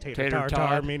 Yeah. Tater Tater Tartar,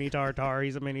 Todd. mini Tartar.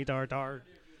 He's a mini Tartar.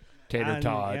 Tater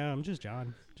Todd, Yeah, I'm just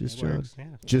John. Just It John. works, yeah.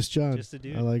 Just John. Just a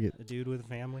dude. I like it. A dude with a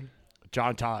family.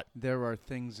 John Todd. There are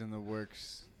things in the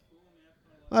works.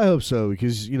 I hope so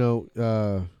because you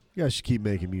guys should keep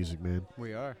making music, man.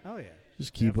 We are. Oh yeah.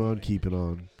 Just keep on keeping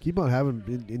on. Keep on having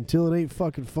until it ain't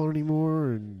fucking fun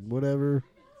anymore and whatever.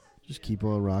 Just keep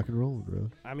on rock and rolling, bro.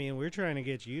 I mean, we're trying to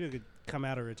get you to come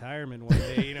out of retirement one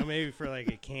day. Maybe for like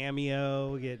a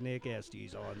cameo, get Nick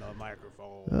Estes on the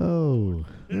microphone. Oh,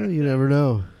 well, you never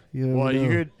know. You never Well,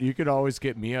 know. you could always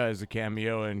get Mia as a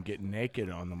cameo and get naked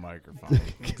on the microphone.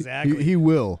 Exactly. He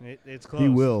will. It's close. He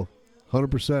will.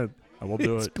 100%. I will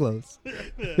do It's it. close.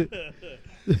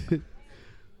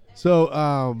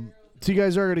 So you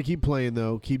guys are gonna keep playing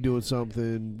though. Keep doing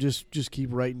something. Just keep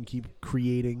writing. Keep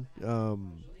creating.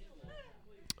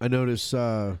 I notice.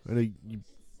 I know you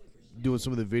doing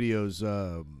some of the videos.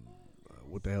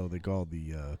 What the hell are they called?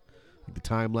 The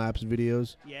time lapse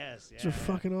videos. Yes. These are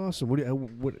fucking awesome.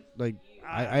 What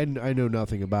I know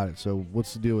nothing about it. So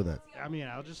what's the deal with that? I mean,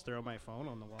 I'll just throw my phone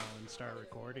on the wall and start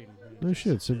recording. And No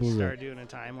shit, simple as that. Start doing a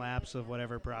time lapse of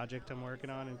whatever project I'm working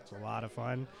on. It's a lot of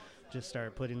fun. Just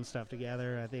start putting stuff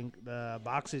together. I think the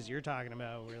boxes you're talking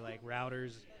about were like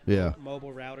routers. Yeah.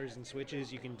 Mobile routers and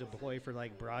switches you can deploy for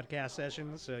like broadcast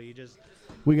sessions. So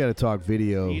We got to talk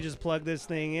video. you just plug this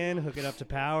thing in, hook it up to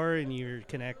power, and you're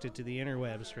connected to the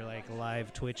interwebs for like a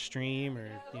live Twitch stream or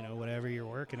whatever you're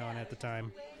working on at the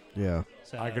time. Yeah.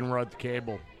 So I can run the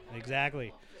cable.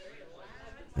 exactly.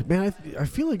 Man, I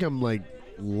feel like I'm like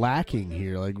lacking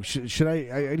here. Like, should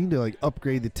I need to like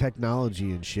upgrade the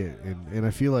technology and shit. And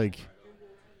I feel like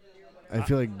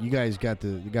you guys got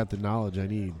the knowledge I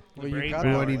need. Well, Brain you got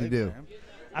What do it I need to right, do? man.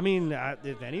 I mean,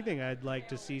 if anything, I'd like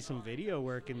to see some video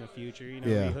work in the future.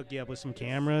 Yeah. We hook you up with some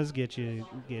cameras, get you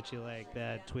like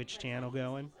that Twitch channel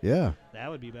going. Yeah. That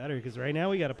would be better because right now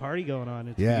we got a party going on.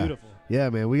 It's Yeah. beautiful. Yeah,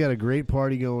 man, we got a great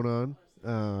party going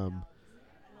on.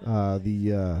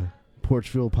 The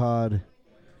Porchville Pod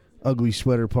ugly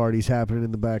sweater party's happening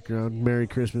in the background. Merry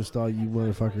Christmas to all you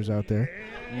motherfuckers out there.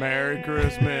 Merry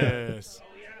Christmas.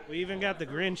 We even got the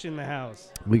Grinch in the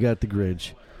house. We got the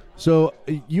Grinch. So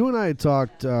you and I had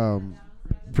talked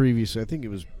previously. I think it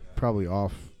was probably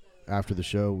off after the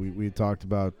show. We had talked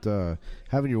about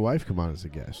having your wife come on as a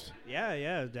guest.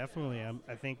 Yeah, definitely.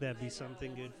 I think that'd be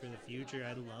something good for the future.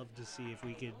 I'd love to see if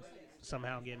we could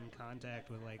somehow get in contact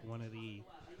with like one of the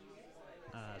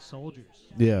soldiers.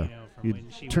 Yeah. From You'd when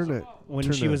she turn was, it- when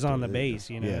turn she it was up on to the the- base.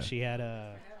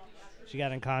 yeah. She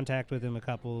got in contact with him a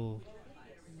couple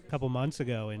months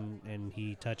ago, and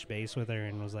he touched base with her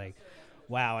and was like,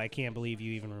 "Wow, I can't believe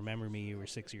you even remember me. You were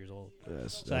 6 years old."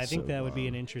 So I think that would be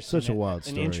an interesting, Such a wild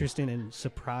story. an interesting and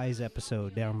surprise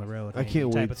episode down the road. I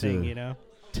can't type wait of thing, to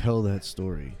tell that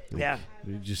story. Like, Yeah.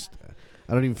 it just,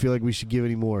 I don't even feel like we should give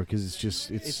any more because it's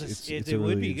just it's it a really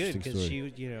would be good interesting because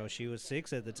story. she was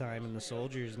 6 at the time, and the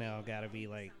soldiers now got to be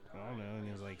like, I don't know, in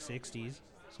his like 60s.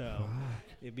 So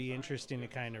it'd be interesting to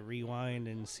kind of rewind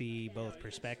and see both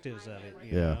perspectives of it.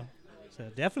 You Yeah. know? So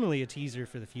definitely a teaser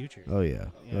for the future. Oh yeah.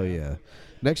 Oh yeah.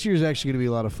 Next year is actually going to be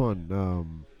a lot of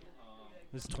fun.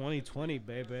 It's 2020,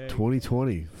 baby.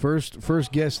 2020.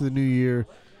 First guest of the new year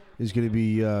is going to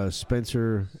be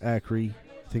Spencer Ackery.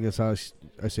 I think that's how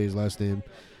I say his last name.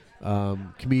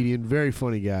 Comedian, very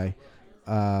funny guy.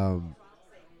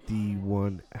 The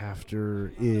one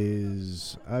after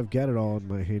is, I've got it all in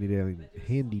my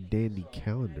handy dandy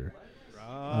calendar.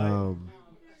 Right.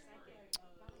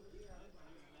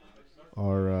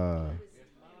 Our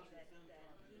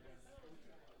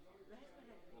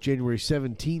January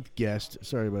 17th guest,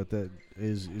 sorry about that,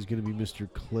 is going to be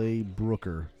Mr. Clay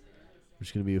Brooker, which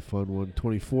is going to be a fun one.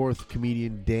 24th,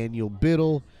 comedian Daniel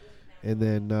Biddle. And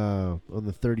then on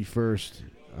the 31st,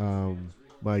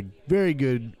 my very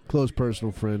good, close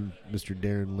personal friend, Mr.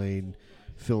 Darren Lane,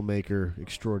 filmmaker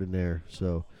extraordinaire.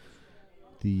 So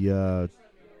the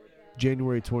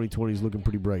January 2020 is looking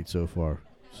pretty bright so far.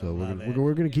 So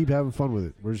we're gonna keep having fun with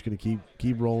it. We're just gonna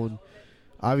keep rolling.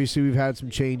 Obviously, we've had some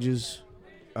changes.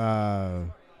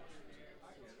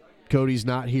 Cody's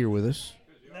not here with us.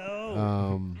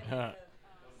 No.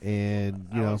 And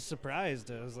I was surprised.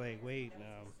 I was like, wait, no,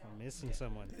 I'm missing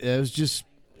someone. it was just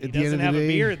He at the end doesn't of have the day, a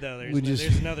beard though.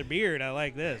 There's another beard. I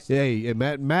like this. Yeah,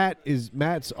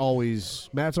 Matt's always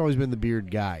been the beard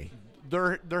guy.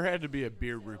 There had to be a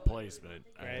beard replacement.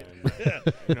 Right.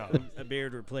 And, A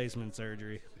beard replacement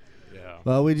surgery. yeah.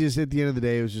 Well, we just at the end of the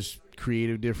day, it was just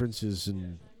creative differences,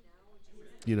 and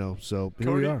so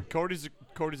here we are. Cody's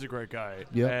a great guy.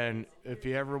 Yep. And if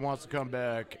he ever wants to come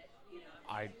back,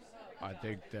 I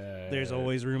think that There's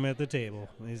always room at the table.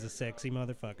 He's a sexy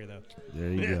motherfucker though. There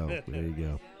you go. There you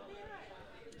go.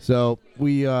 So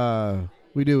we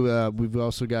do. We've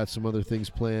also got some other things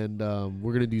planned.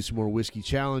 We're gonna do some more whiskey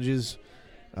challenges,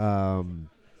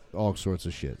 all sorts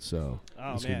of shit. So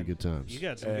it's gonna be good times. You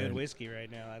got some good And whiskey right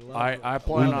now. I love it. I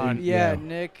plan on Yeah, Yeah.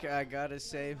 Nick, I gotta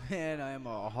say, man, I am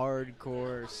a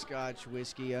hardcore Scotch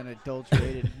whiskey,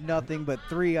 unadulterated, nothing but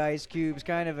 3 ice cubes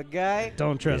kind of a guy.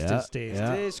 Don't trust Yeah, his taste.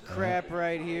 yeah. This crap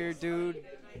right here, dude.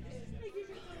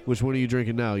 Which one are you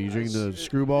drinking now? You drinking the This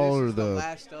Screwball or is the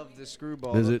last of the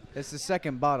Screwball. Is it? It's the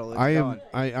second bottle. It's I am. gone.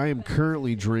 I am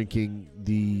currently drinking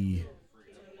the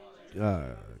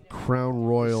Crown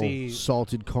Royal See,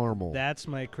 salted caramel. That's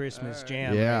my Christmas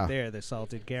jam Yeah. right there, the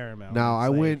salted caramel. Now It's I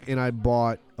like- went and I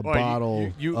bought a Wait,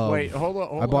 bottle. you of, wait, hold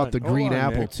on. I bought the hold green on,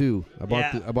 apple Nick. too. I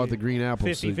bought Yeah. the green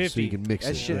apple so 50-50. you can mix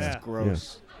That it. shit's Yeah.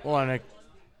 gross. Hold on, Nick.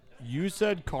 You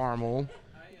said caramel.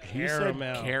 He said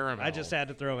Caramel. caramel. I just had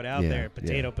to throw it out Yeah, there.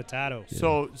 yeah. Potato.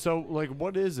 So like,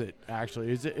 what is it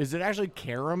actually? Is it actually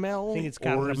caramel? I think it's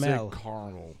or is caramel. it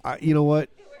caramel? You know what?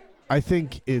 I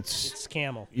think it's It's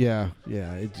camel. yeah.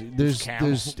 There's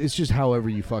it's just however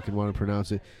you fucking want to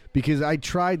pronounce it. Because I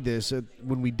tried this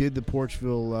when we did the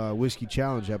Porchville Whiskey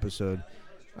Challenge episode.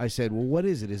 I said, well, what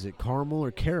is it? Is it caramel or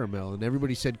caramel? And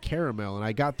everybody said caramel, and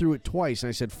I got through it twice, and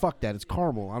I said, fuck that, it's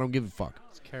caramel. I don't give a fuck.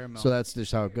 It's caramel. So that's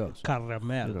just how it goes.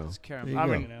 Caramel. You know. It's There caramel. you I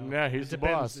go. mean, You know, yeah, he's the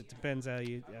boss. It depends how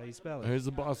you spell it. He's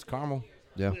the boss. Caramel.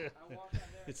 Yeah.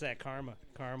 It's that caramel.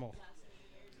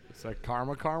 It's like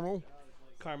caramel. Caramel.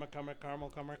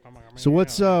 So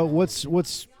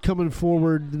what's coming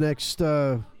forward the next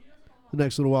little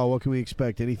while? What can we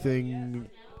expect? Anything? You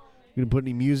gonna put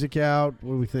any music out?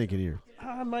 What are we thinking here?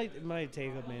 Might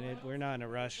take a minute. We're not in a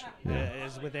rush. Yeah.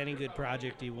 As with any good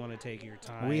project, you want to take your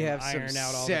time. We have some iron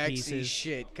out all the sexy pieces.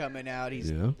 shit coming out.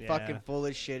 He's Yeah. fucking Yeah. full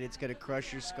of shit. It's gonna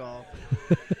crush your skull.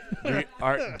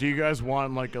 Do you guys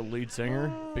want like a lead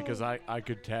singer? Because I could I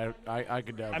could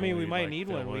definitely. I mean, we might like, need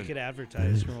fill one. We in. could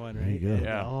advertise for one, There you right? go.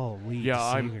 Yeah. Oh, lead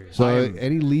Yeah, singers So I'm-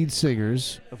 any lead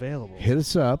singers, available. hit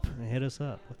us up. Hit us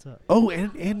up. What's up? Oh,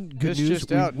 and good This news.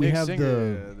 just out, We Nick have Singer,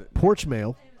 the porch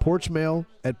mail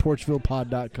at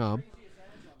porchvillepod.com.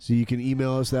 So you can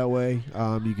email us that way.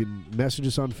 You can message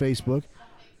us on Facebook.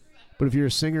 But if you're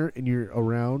a singer and you're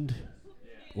around,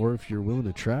 or if you're willing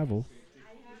to travel,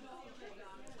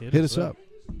 hit us up.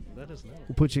 Let us know.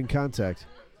 We'll put you in contact.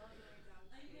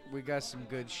 We got some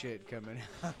good shit coming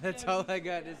out. That's all I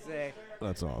got to say.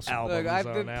 That's awesome. Albums Look, I've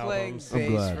on been playing albums. I'm bass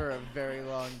glad. for a very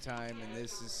long time, and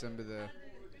this is some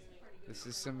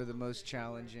of the most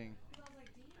challenging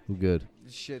Well, good.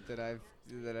 shit that I've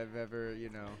ever,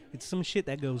 It's some shit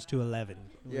that goes to 11.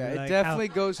 Yeah, We're it like, definitely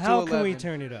goes to How can we 11.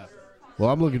 turn it up? Well,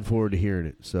 I'm looking forward to hearing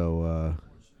it. So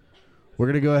we're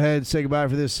going to go ahead and say goodbye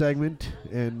for this segment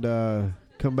and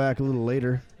come back a little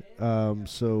later.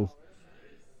 So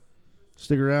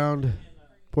stick around.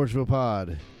 Porchville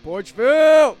Pod.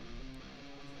 Porchville!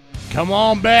 Come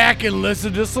on back and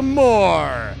listen to some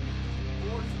more.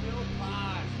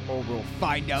 Or we'll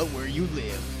find out where you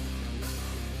live.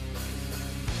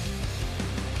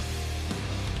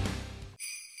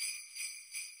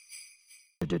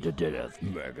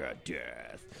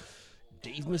 Megadeth.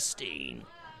 Dave Mustaine.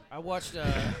 I watched a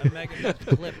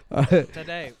Megadeth clip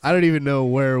today. I don't even know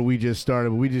where we just started,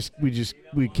 but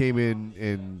we came in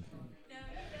and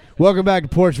welcome back to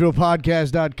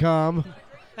PorchvillePodcast.com.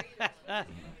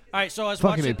 All right, so I was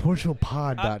Fucking watching. at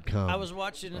PorchvillePod.com. I was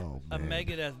watching Oh, a man.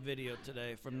 Megadeth video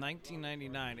today from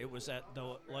 1999. It was at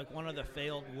one of the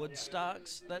failed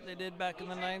Woodstocks that they did back in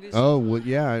the 90s. Oh, well,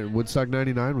 yeah, Woodstock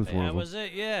 99 was one That of them. was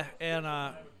it, yeah.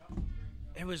 And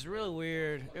it was really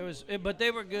weird. But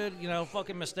they were good.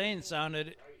 Fucking Mustaine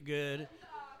sounded good,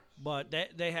 but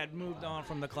they had moved on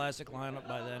from the classic lineup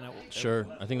by then. Sure.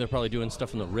 I think they're probably doing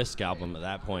stuff on the Risk album at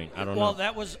that point. I don't Well, know.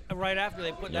 that was right after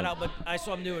they put that Yeah. out. But I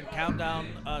saw them doing Countdown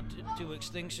to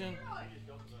Extinction.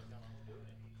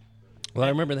 Well, I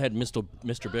remember they had Mr.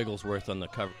 Bigglesworth on the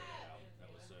cover.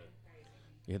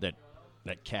 You had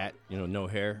that cat, no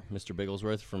hair, Mr.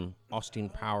 Bigglesworth from Austin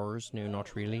Powers. No,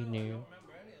 not really. No.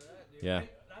 Yeah.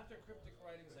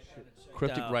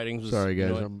 Cryptic No. Writings was. Sorry, you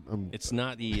know guys. what? It's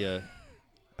not the.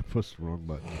 I pushed the wrong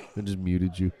button. I just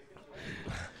muted you.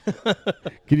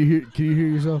 Can you hear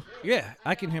yourself? Yeah,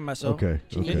 I can hear myself. Okay.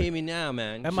 Can you hear me now,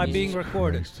 man? Am I being Jesus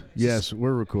recorded? Christ. Yes,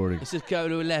 we're recording. It's just go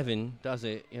to 11, does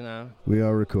it? We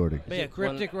are recording. But yeah,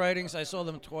 Cryptic Writings, I saw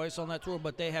them twice on that tour,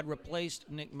 but they had replaced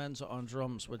Nick Menza on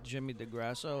drums with Jimmy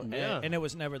DeGrasso, Yeah. and it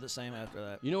was never the same after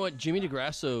that. You know what? Jimmy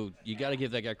DeGrasso, you got to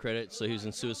give that guy credit. So he was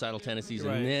in Suicidal Tendencies,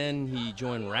 Right. and then he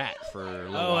joined Rat for a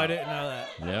little Oh, while. I didn't know that.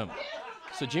 Yeah.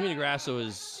 So Jimmy DeGrasso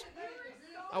is,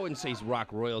 I wouldn't say he's rock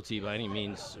royalty by any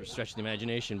means or stretch the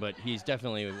imagination, but he's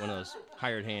definitely one of those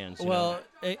hired hands. you know? Well,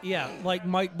 yeah, like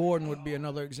Mike Borden would be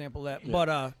another example of that. Yeah.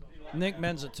 But Nick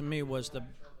Menza to me was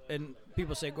and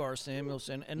people say Gar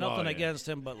Samuelson, and nothing yeah. against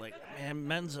him, but like, man,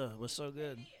 Menza was so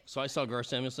good. So I saw Gar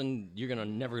Samuelson. You're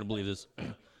never gonna believe this.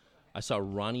 I saw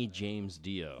Ronnie James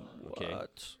Dio. Okay.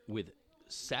 What? With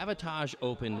Savatage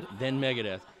opened, then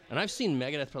Megadeth, and I've seen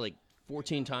Megadeth probably like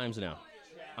 14 times now.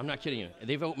 I'm not kidding you.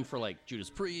 They've opened for like Judas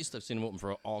Priest. I've seen them open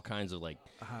for all kinds of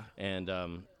and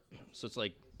so it's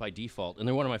like by default, and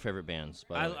they're one of my favorite bands.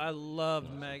 By the way. I love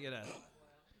Megadeth.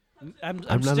 I'm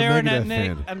not a staring at Megadeth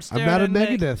Nick. fan. I'm staring not a at Nick.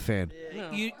 Megadeth fan.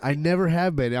 You- I never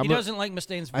have been. he doesn't like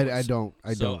Mustaine's voice. I don't.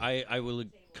 I So don't. I will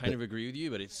kind of agree with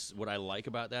you, but it's what I like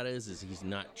about that is he's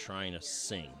not trying to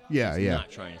sing. Yeah, he's yeah.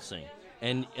 not trying to sing,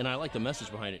 and I like the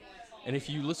message behind it. And if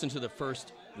you listen to the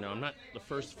first No, I'm not the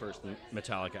first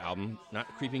Metallica album. Not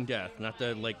Creeping Death. Not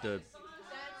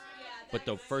but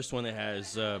the first one that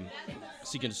has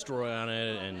Seek and Destroy on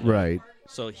it, and Right.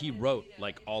 So he wrote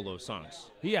like all those songs.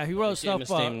 Yeah, he wrote stuff.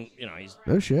 He's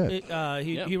No shit.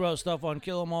 He wrote stuff on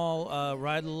Kill 'Em All,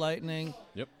 Ride the Lightning.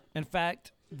 Yep. In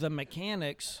fact, The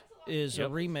Mechanics is a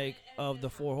remake of the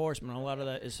Four Horsemen. A lot of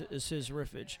that is his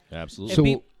riffage.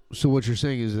 Absolutely. So what you're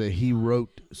saying is that he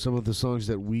wrote some of the songs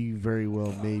that we very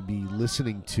well may be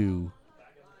listening to.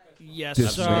 Yes,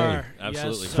 this sir. May.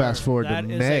 Absolutely. Yes, Fast forward that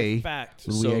to is May, a fact.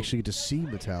 when So- we actually get to see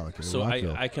Metallica. in So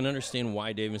Rockville. I can understand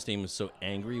why Dave Mustaine was so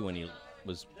angry when he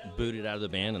was booted out of the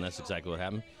band, and that's exactly what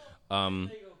happened.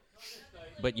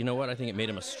 But you know what? I think it made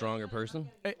him a stronger person.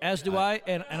 As do I,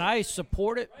 and I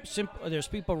support it. There's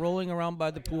people rolling around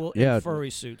by the pool Yeah. in furry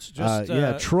suits. Just,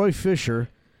 Troy Fisher.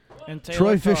 and Taylor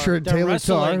Troy Tarr. Fisher and They're Taylor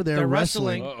wrestling. Tarr. They're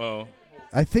wrestling. Uh-oh.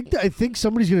 I think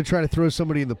somebody's going to try to throw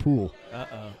somebody in the pool.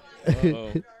 Uh-oh.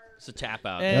 Uh-oh. It's a tap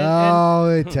out. Oh,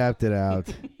 they tapped it out.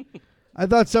 I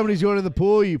thought somebody's going in the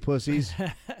pool, you pussies.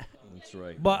 That's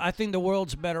right. But I think the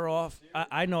world's better off.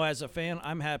 I know as a fan,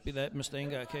 I'm happy that Mustaine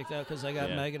got kicked out because I got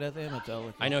Megadeth and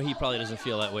Metallica. I know he probably doesn't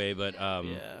feel that way, but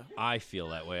I feel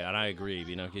that way, and I agree.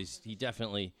 You know, because he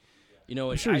definitely, you know,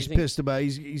 I'm sure I he's think, pissed about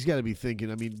it. He's got to be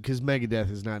thinking, I mean, because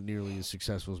Megadeth is not nearly as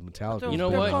successful as Metallica. You know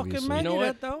what? Obviously. You know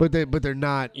what? Though. But they're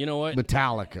not You know what?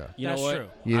 Metallica. You know That's what? true.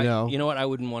 You know? You know what? I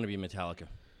wouldn't want to be Metallica.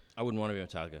 I wouldn't want to be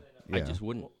Metallica. I Yeah. just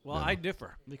wouldn't. Well, I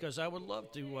differ because I would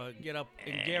love to get up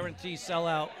and guarantee sell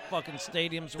out fucking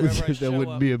stadiums wherever I that show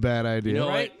wouldn't up. be a bad idea. You know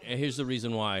Right? what? And here's the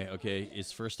reason why. Okay,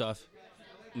 is first off,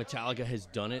 Metallica has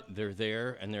done it. They're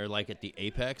there, and they're like at the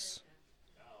apex.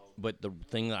 But the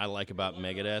thing that I like about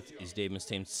Megadeth is Dave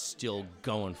Mustaine's still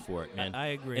going for it, man. I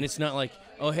agree. And it's not like,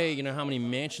 oh, hey, you know, how many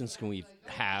mansions can we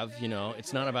have? You know,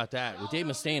 it's not about that. With Dave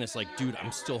Mustaine, it's like, dude,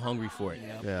 I'm still hungry for it.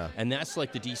 Yeah. And that's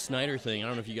like the Dee Snider thing. I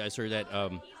don't know if you guys heard that.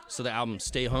 So the album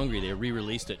Stay Hungry, they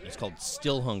re-released it. It's called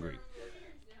Still Hungry.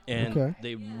 And Okay.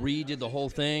 they redid the whole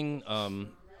thing.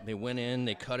 They went in,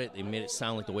 they cut it, they made it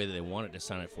sound like the way that they wanted to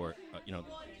sound it for it. You know,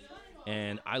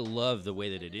 and I love the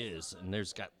way that it is. And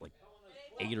there's got like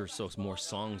 8 or so more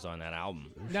songs on that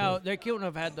album. Now, they couldn't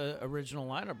have had the original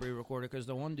lineup re-recorded because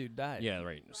the one dude died. Yeah,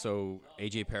 right. So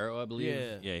AJ Pero, I believe.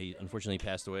 Yeah. He unfortunately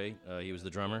passed away. He was the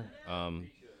drummer.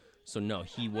 So no,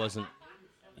 he wasn't.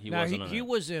 He Now, wasn't. he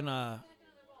was in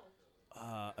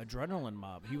Adrenaline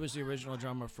Mob. He was the original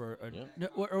drummer for.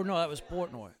 Or no, that was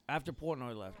Portnoy. After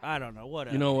Portnoy left, I don't know.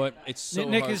 Whatever. You know what? It's so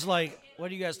Nick hard. is like,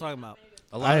 what are you guys talking about?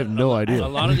 I have no idea. A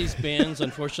lot of these bands,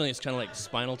 unfortunately, it's kind of like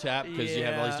Spinal Tap because you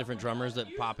have all these Yeah. different drummers that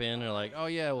pop in and are like, oh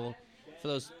yeah, well, for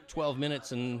those 12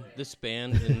 minutes in this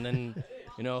band, and then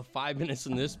 5 minutes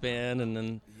in this band, and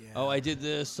then oh, I did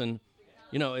this, and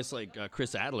it's like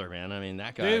Chris Adler, man. I mean,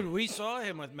 that guy. Dude, we saw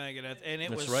him with Megadeth, and it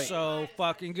That's was right. so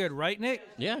fucking good, right, Nick?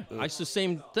 Yeah, it's the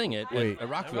same thing at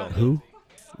Rockville. Who?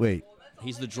 Wait.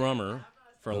 He's the drummer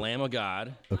for Lamb of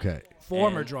God. Okay.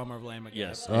 Former And- drummer of Lamb of God.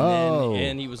 Yes. Oh.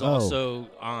 And he was Oh. also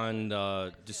on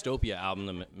the Dystopia album,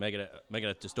 the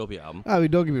Megadeth Dystopia album. I mean,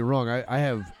 don't get me wrong. I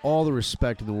have all the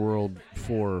respect in the world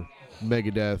for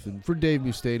Megadeth and for Dave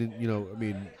Mustaine, and I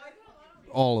mean,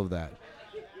 all of that.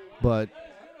 But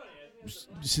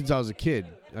since I was a kid,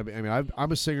 I mean,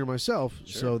 I'm a singer myself,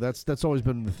 so that's always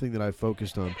been the thing that I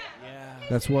focused on.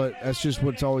 Yeah. That's just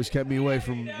what's always kept me away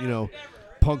from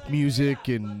punk music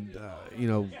and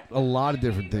a lot of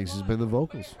different things has been the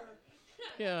vocals.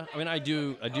 Yeah, I mean, I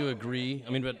do agree. I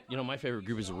mean, but my favorite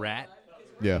group is Rat.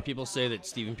 Yeah. People say that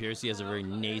Stephen Pearcy has a very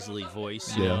nasally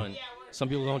voice, Yeah. and some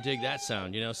people don't dig that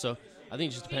sound, So I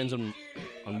think it just depends on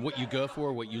what you go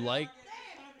for, what you like.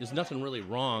 There's nothing really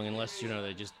wrong unless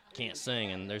they just can't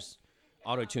sing, and there's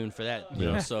auto-tune for that.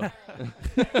 So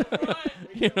I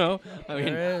mean,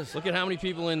 There is. look at how many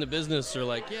people in the business are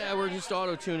like, yeah, we're just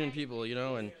auto-tuning people,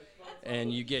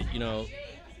 and you get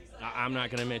I'm not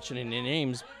going to mention any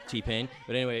names, T-Pain,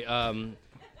 but anyway,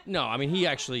 no, I mean, he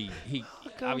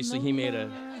obviously he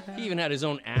even had his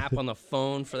own app on the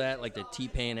phone for that, like the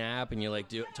T-Pain app, and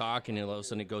you talk, and all of a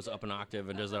sudden it goes up an octave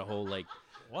and does that whole like.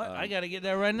 What? I got to get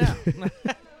that right now.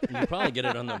 You can probably get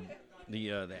it on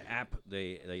the app,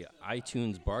 the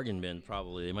iTunes bargain bin.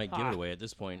 Probably they might give it away at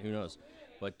this point. Who knows?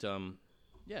 But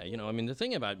yeah, I mean, the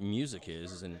thing about music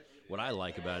is, and what I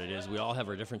like about it is, we all have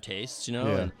our different tastes, Yeah.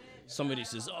 And somebody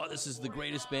says, "Oh, this is the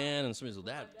greatest band," and somebody says,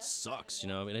 "Well, that sucks,"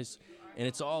 I mean,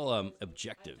 it's all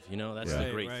objective, That's Yeah.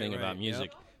 the great Right, thing right, about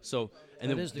music. So, and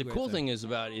That the is the great cool thing.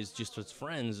 thing is just as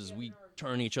friends is we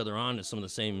turn each other on to some of the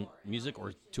same music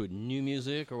or to a new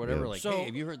music or whatever. Yeah. Like, So- hey,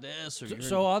 have you heard this? Or you heard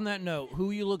So on that note, who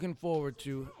are you looking forward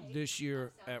to this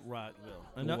year at Rockville?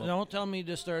 And don't tell me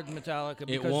Disturbed, Metallica,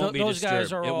 because won't be those guys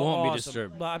Disturbed. are It all won't be awesome.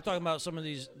 Disturbed. But I'm talking about some of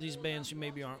these bands who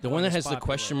maybe aren't. the one quite that as has the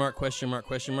popular.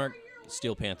 question mark,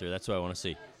 Steel Panther. That's what I want to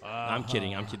see. I'm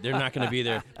kidding. They're not going to be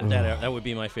there. That would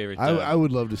be my favorite. I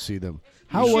would love to see them.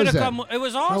 How You was should've that? come- it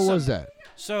was awesome. How was that?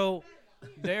 So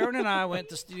Darren and I went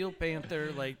to Steel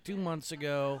Panther like 2 months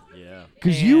ago. Yeah.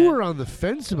 Because you And- were on the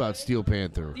fence about Steel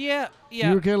Panther. Yeah, yeah.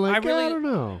 You were kind of like, I really, I don't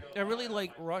know. I really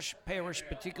like Rush Parish,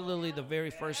 particularly the very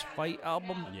first Fight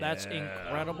album. That's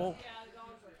incredible.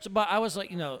 So, but I was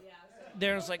like,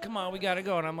 Darren's like, come on, we got to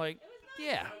go. And I'm like,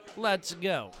 yeah, let's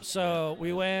go. So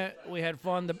we went, we had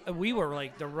fun. We were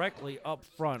like directly up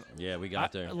front. Yeah, we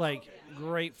got there. Like,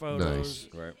 great photos.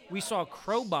 Nice. Right. We saw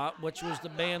Crowbot, which was the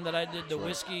band that I did the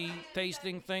whiskey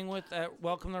tasting thing with at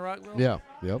Welcome to Rockville. Yeah.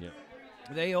 Yep.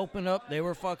 They opened up. They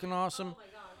were fucking awesome.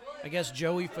 I guess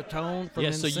Joey Fatone from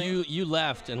Yeah, so NSYNC. you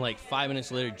left, and like 5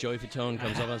 minutes later, Joey Fatone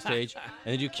comes up on stage,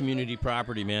 and they do Community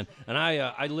Property, man. And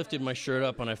I lifted my shirt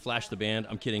up and I flashed the band.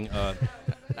 I'm kidding.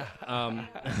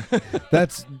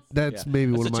 That's Yeah.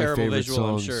 maybe one That's of a my terrible favorite visual,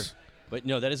 songs. I'm sure. But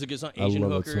no, that is a good song. I Asian love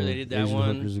that Hooker, they song. did that Asian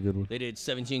one. Hooker's a good one. They did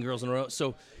 17 Girls in a Row.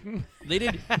 So they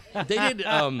did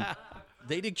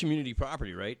they did Community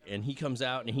Property, right? And he comes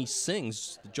out and he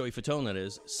sings, Joey Fatone that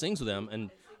is, sings with them. And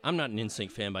I'm not an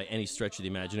NSYNC fan by any stretch of the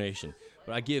imagination,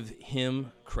 but I give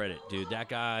him credit, dude. That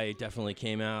guy definitely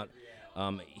came out.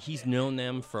 He's known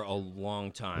them for a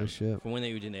long time. Oh, shit. From when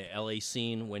they were in the LA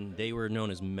scene, when they were known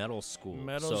as Metal School.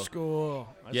 Metal So- School.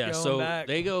 That's yeah, going so back.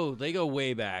 they go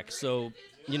way back. So,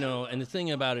 and the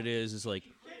thing about it is like,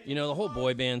 the whole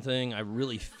boy band thing, I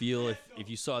really feel if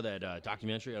you saw that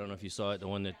documentary, I don't know if you saw it, the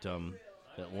one that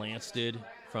Lance did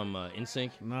from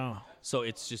NSYNC. No. So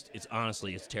it's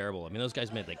honestly, it's terrible. I mean, those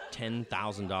guys made like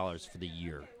 $10,000 for the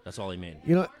year. That's all they made.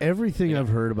 Everything I've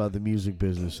heard about the music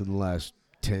business in the last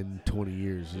 10, 20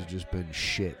 years has just been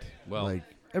shit. Well, like,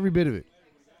 every bit of it.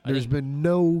 There's been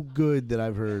no good that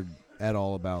I've heard at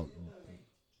all about.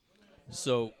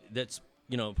 So that's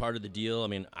part of the deal. I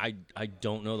mean, I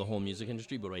don't know the whole music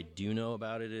industry, but what I do know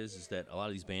about it is that a lot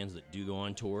of these bands that do go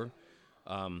on tour,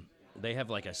 they have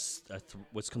like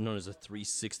what's known as a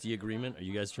 360 agreement. Are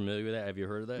you guys familiar with that? Have you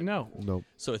heard of that? No. Nope.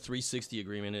 So a 360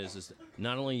 agreement is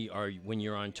not only when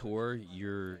you're on tour,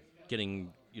 you're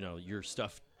getting your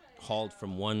stuff hauled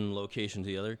from one location to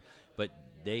the other, but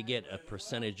they get a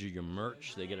percentage of your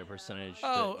merch. They get a percentage.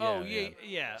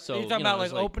 Yeah. So you're talking about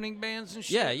it's like opening bands and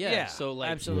shit. Yeah. So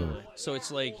like, absolutely. So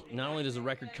it's like not only does the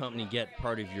record company get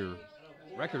part of your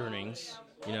record earnings,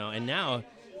 and now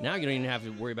you don't even have to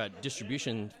worry about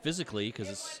distribution physically because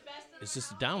it's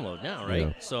just a download now, right?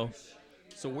 Yeah.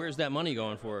 So where's that money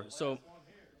going for? So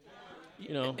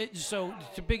So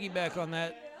to piggyback on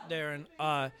that, Darren,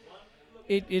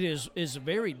 it is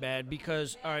very bad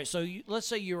because, all right, so let's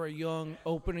say you're a young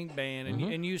opening band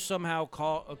and you somehow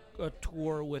call a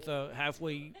tour with a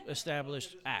halfway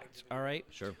established act, all right?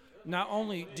 Sure. Not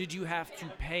only did you have to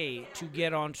pay to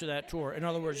get onto that tour, in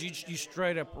other words, you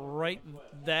straight up write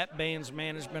that band's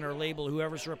management or label,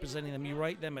 whoever's representing them, you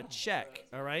write them a check,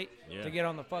 all right, to get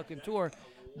on the fucking tour.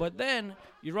 But then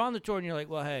you're on the tour and you're like,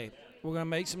 well, hey, we're going to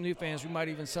make some new fans. We might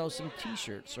even sell some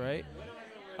T-shirts, right?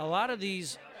 A lot of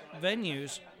these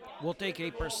venues will take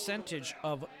a percentage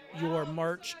of your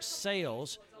merch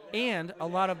sales, and a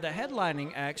lot of the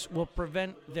headlining acts will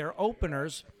prevent their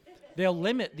openers. They'll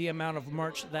limit the amount of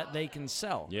merch that they can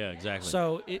sell. Yeah, exactly.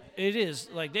 So it is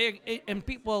like and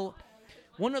people.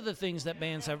 One of the things that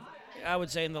bands have, I would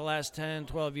say, in the last 10,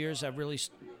 12 years have really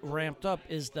ramped up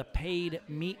is the paid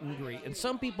meet and greet. And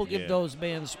some people give those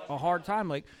bands a hard time,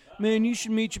 like, man, you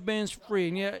should meet your bands for free.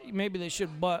 And yeah, maybe they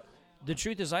should, but the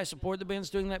truth is I support the bands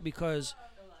doing that because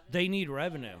they need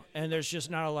revenue, and there's just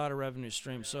not a lot of revenue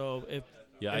streams. So if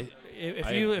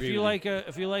you like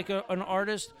an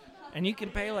artist and you can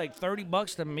pay like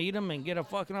 $30 to meet them and get a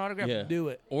fucking autograph, do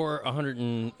it. Or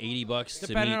 $180 to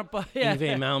Depending meet on-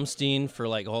 Yngwie Malmsteen for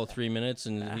like all 3 minutes,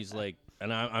 and he's like,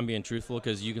 and I'm being truthful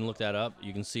because you can look that up.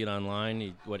 You can see it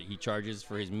online. What he charges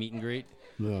for his meet and greet.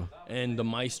 Yeah. And the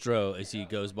maestro, as he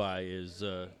goes by, is.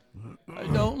 I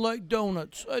don't like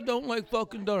donuts. I don't like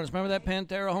fucking donuts. Remember that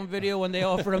Pantera home video when they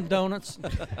offered him donuts?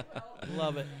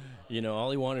 Love it.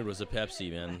 All he wanted was a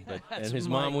Pepsi, man. And his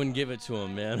Mike. mom wouldn't give it to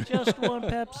him, man. Just one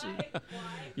Pepsi.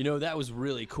 That was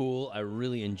really cool. I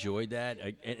really enjoyed that.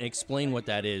 And explain what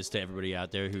that is to everybody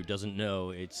out there who doesn't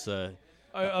know. It's the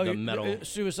metal.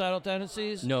 Suicidal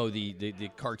tendencies? No, the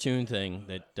cartoon thing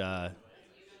that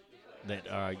that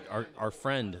our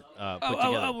friend put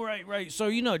together. Oh, right. So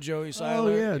you know Joey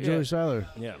Seiler. Oh yeah, Joey Seiler.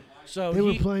 Yeah. So they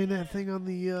were playing that thing on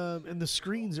the in the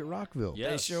screens at Rockville.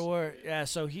 Yeah. They sure were. Yeah.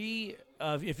 So he,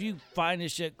 if you find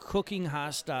his shit, Cooking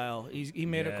Hostile. He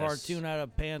made a cartoon out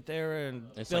of Pantera and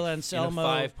It's Phil like Anselmo.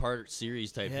 in a 5-part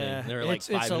series type thing. They're like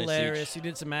 5 it's minutes hilarious. each. He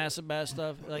did some Acid Bath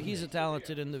stuff. Like he's a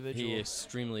talented individual. He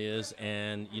extremely is,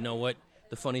 and you know what?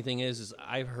 The funny thing is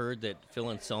I've heard that Phil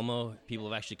Anselmo, people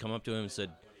have actually come up to him and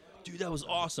said, "Dude, that was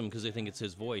awesome," because they think it's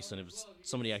his voice, and it was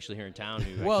somebody actually here in town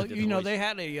who. Well, actually did you the know, voice. they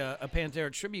had a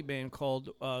Pantera tribute band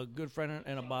called Good Friend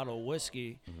and a Bottle of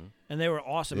Whiskey, and they were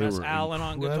awesome. They That's were Alan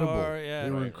on incredible. guitar. Yeah,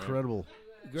 They were incredible.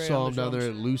 Gray Saw on them the down there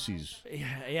drums. at Lucy's.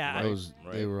 Yeah.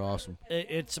 They were awesome.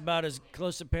 It's about as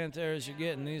close to Pantera as you're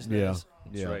getting these Yeah. days.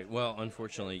 That's right. Well,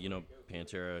 unfortunately, you know,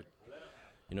 Pantera,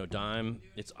 you know, Dime.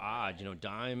 It's odd, you know,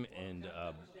 Dime and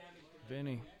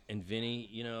Vinny,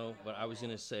 you know. But I was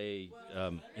gonna say,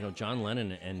 you know, John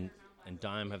Lennon and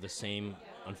Dime have the same,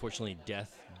 unfortunately,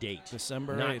 death date.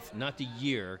 December Not- 8th. Not the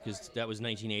year, because that was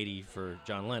 1980 for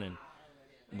John Lennon.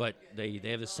 But they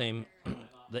have the same.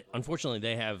 Unfortunately,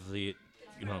 they have the,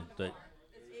 you know, the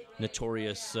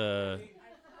notorious.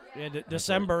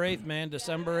 December 8th, man.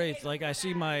 December 8th. Like I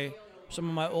see some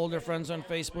of my older friends on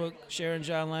Facebook sharing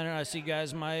John Lennon. I see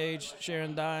guys my age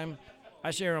sharing Dime.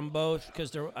 I share them both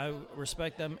because I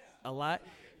respect them a lot.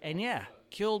 And yeah,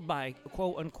 killed by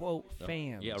quote unquote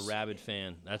fans. Yeah, a rabid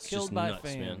fan. That's killed just by nuts,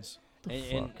 fans.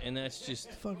 man. And that's just.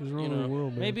 What the fuck is wrong you with know, the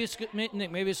world, man? Maybe it's good, Nick.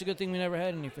 Maybe it's a good thing we never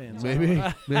had any fans. Maybe.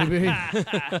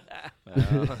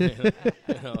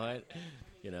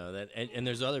 You know that, and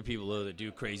there's other people though that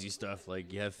do crazy stuff.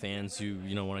 Like you have fans who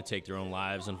want to take their own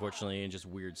lives, unfortunately, and just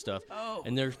weird stuff. Oh.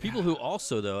 And there's people who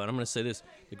also though, and I'm going to say this: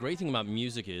 the great thing about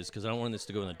music is, because I don't want this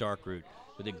to go in the dark route,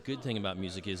 but the good thing about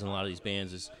music is, in a lot of these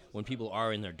bands, is when people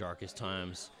are in their darkest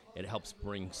times, it helps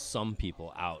bring some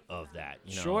people out of that.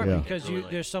 You know? Sure, Yeah. because Really,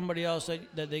 like- there's somebody else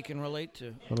that they can relate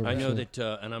to. I know that,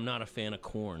 and I'm not a fan of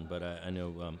Korn, but I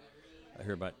know I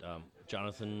hear about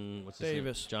Jonathan. What's his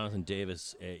Davis. name? Jonathan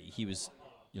Davis. He was,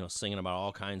 singing about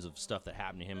all kinds of stuff that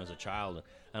happened to him as a child,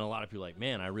 and a lot of people are like,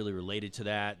 man, I really related to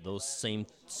that. Those same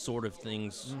sort of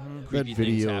things, That creepy things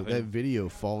video, happen. that video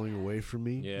falling away from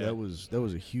me. Yeah. That was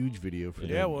a huge video for Yeah,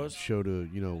 that it was. show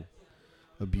to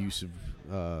abusive.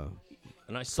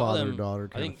 And I saw them. Father-daughter I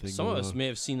kind think of thing some of going us on. may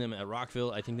have seen them at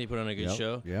Rockville. I think they put on a good Yep,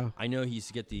 show. yeah. I know he used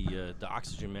to get the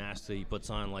oxygen mask that he puts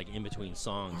on like in between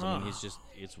songs. I mean,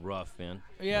 it's rough, man.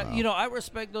 Yeah, I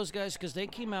respect those guys because they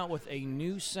came out with a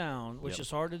new sound, which Yep.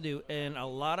 is hard to do, and a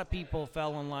lot of people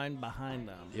fell in line behind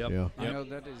them. Yep. Yeah. I Yep. know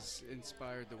that has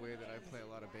inspired the way that I play a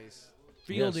lot of bass.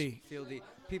 Fieldy. Fieldy.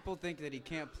 People think that he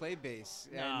can't play bass,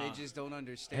 and Nah. they just don't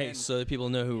understand. Hey, so that people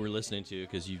know who we're listening to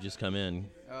because you've just come in.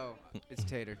 Oh, it's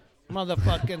Tater.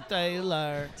 Motherfucking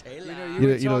Taylor. You You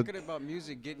were know- talking about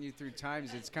music getting you through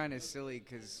times. It's kind of silly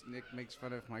because Nick makes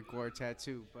fun of my gore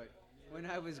tattoo. But when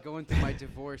I was going through my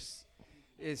divorce,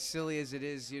 as silly as it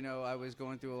is, I was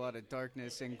going through a lot of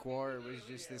darkness, and gore was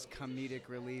just this comedic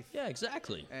relief. Yeah,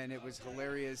 exactly. And it was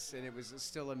hilarious, and it was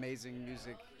still amazing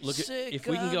music. Look, Sick if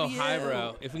we can go of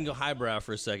you. highbrow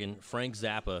for a second, Frank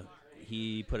Zappa,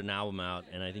 he put an album out,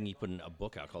 and I think he put a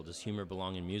book out called "Does Humor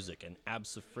Belong in Music?" And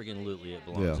absolutely, it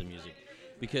belongs Yeah. in music,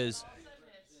 because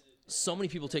so many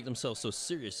people take themselves so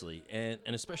seriously, and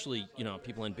especially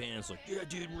people in bands like, yeah,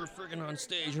 dude, we're freaking on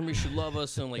stage, and we should love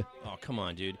us. And I'm like, oh, come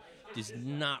on, dude. This is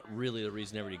not really the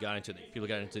reason everybody got into it. People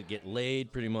got into get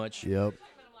laid, pretty much. Yep.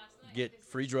 Get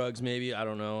free drugs, maybe. I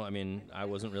don't know. I mean, I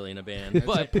wasn't really in a band, That's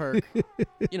but a perk.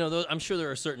 I'm sure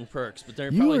there are certain perks, but there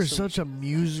are You probably are some, such a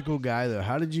musical guy, though.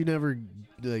 How did you never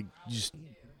just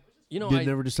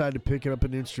never decide to pick up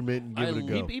an instrument and give it a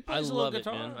go? He I plays a little love it,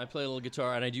 guitar. man. I play a little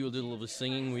guitar, and I do a little bit of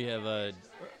singing. We have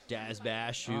Daz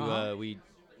Bash, who we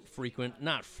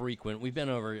not frequent. We've been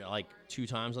over like 2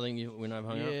 times, I think, when I've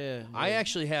hung out. Yeah, I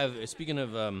actually have. Speaking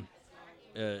of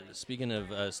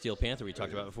Steel Panther, we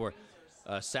talked about before.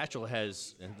 Satchel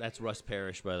has, and that's Russ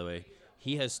Parrish, by the way.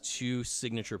 He has 2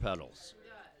 signature pedals,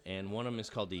 and one of them is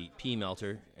called the P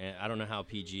Melter. And I don't know how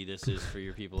PG this is for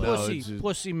your people. out there.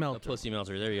 Pussy A melter. pussy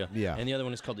melter. There you go. Yeah. And the other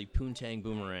one is called the Poontang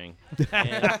Boomerang.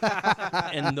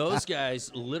 And those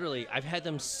guys, literally, I've had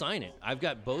them sign it. I've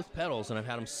got both pedals, and I've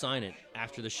had them sign it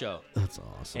after the show. That's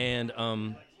awesome.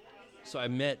 And so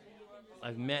I've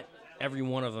met every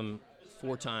one of them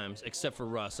 4 times, except for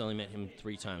Russ. I only met him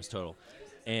 3 times total.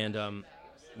 And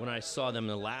when I saw them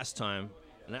the last time,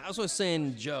 and I was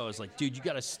saying to Joe, I was like, dude, you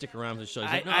got to stick around for the show.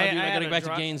 He's like, no, dude, I got to get back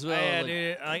to Gainesville. Like-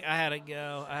 Dude, I had to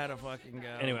go. I had to fucking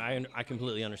go. Anyway, I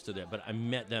completely understood that, but I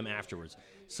met them afterwards.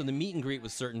 So the meet and greet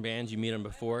with certain bands, you meet them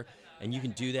before, and you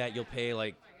can do that. You'll pay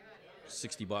like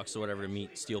 $60 or whatever to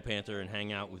meet Steel Panther and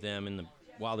hang out with them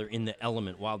while they're in the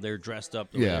element, while they're dressed up.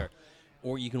 Yeah.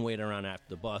 Or you can wait around after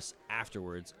the bus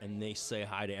afterwards, and they say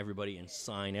hi to everybody and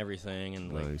sign everything.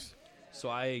 And Nice. so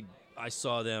I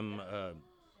saw them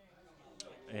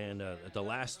at the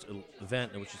last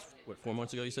event, which is, 4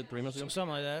 months ago, you said? 3 months ago?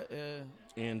 Something like that,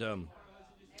 yeah. And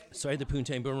so I had the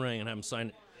Poontang Boomerang and have him sign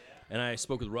it. And I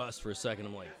spoke with Russ for a second.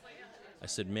 I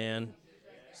said, man,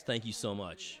 thank you so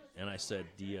much. And I said,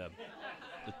 the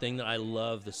thing that I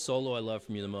love, the solo I love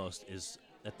from you the most is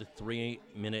at the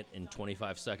 3-minute and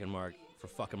 25-second mark for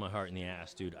fucking my heart in the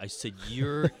ass, dude. I said,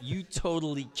 you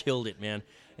totally killed it, man.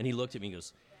 And he looked at me and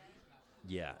goes,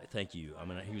 yeah, thank you. I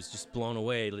mean, he was just blown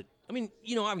away. I mean,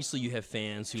 obviously you have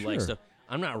fans who like stuff.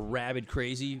 I'm not rabid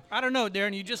crazy. I don't know,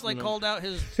 Darren. You just called out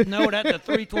his note at the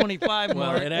 3:25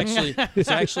 well, mark. it's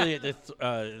actually at the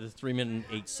 3-minute and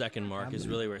 8-second mark is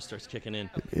really where it starts kicking in.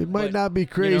 It might not be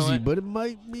crazy, but it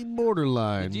might be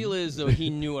borderline. The deal is, though, he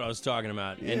knew what I was talking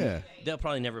about. Yeah. And they'll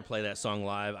probably never play that song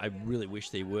live. I really wish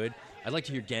they would. I'd like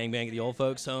to hear Gangbang at the Old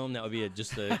Folks Home. That would be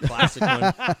just a classic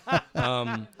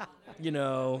one.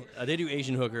 They do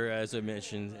Asian Hooker, as I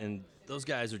mentioned, and those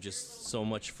guys are just so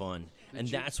much fun. And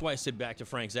that's why I said back to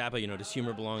Frank Zappa, does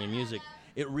humor belong in music?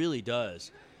 It really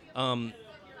does.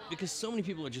 Because so many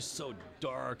people are just so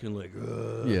dark and like,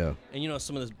 ugh. Yeah. And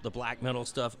some of the black metal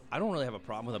stuff, I don't really have a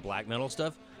problem with the black metal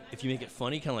stuff if you make it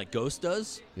funny, kind of like Ghost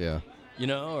does. Yeah.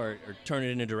 Or turn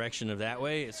it in a direction of that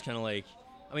way. It's kind of like,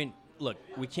 I mean, look,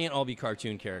 we can't all be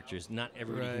cartoon characters. Not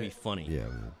everybody can be funny. Yeah,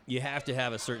 man. You have to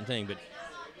have a certain thing. But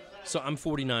so I'm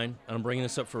 49, and I'm bringing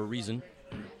this up for a reason.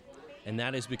 And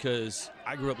that is because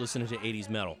I grew up listening to 80s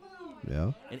metal.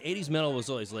 Yeah. And 80s metal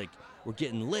was always like, we're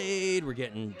getting laid, we're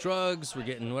getting drugs, we're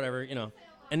getting whatever,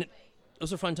 And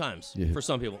those are fun times for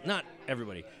some people, not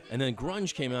everybody. And then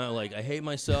grunge came out, like, I hate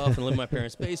myself and live in my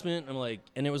parents' basement. I'm like,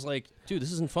 and it was like, dude,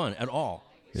 this isn't fun at all.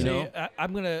 You know?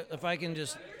 I'm going to, if I can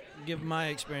just give my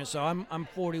experience. So I'm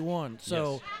 41.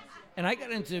 So. Yes. And I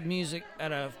got into music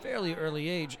at a fairly early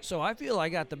age, so I feel I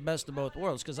got the best of both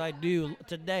worlds because I do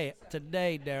today,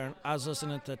 Darren. I was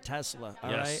listening to Tesla.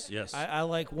 All right, yes. I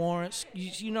like Warrant.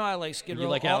 I like Skid Row. You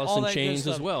like Alice in Chains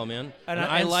as well, man. And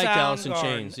I like Alice in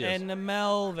Chains, yes. And the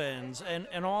Melvins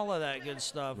and all of that good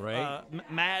stuff. Right.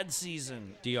 Mad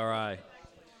Season. DRI.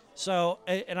 So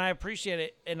and I appreciate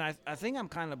it, and I think I'm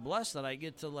kind of blessed that I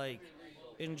get to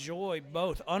enjoy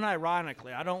both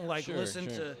unironically. I don't listen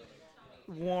to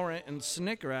Warrant and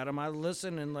snicker at them. I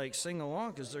listen and sing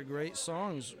along because they're great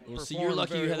songs. Well, see, you're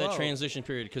lucky you had that transition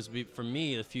period because for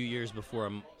me, a few years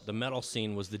before the metal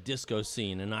scene was the disco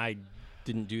scene, and I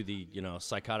didn't do the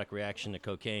psychotic reaction to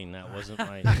cocaine. That wasn't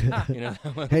my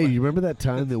Hey, you remember that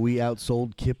time that we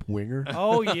outsold Kip Winger?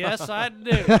 Oh yes, I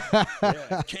do.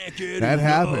 Can't get that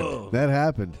happened. enough. That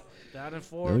happened. Down in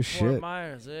Fort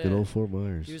Myers. Yeah. Good old Fort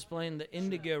Myers. He was playing the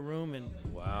Indigo Room, and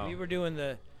wow, we were doing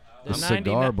the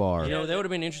cigar bar. That would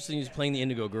have been interesting. He's playing the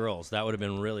Indigo Girls. That would have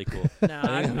been really cool.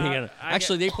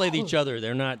 Actually, they played each other.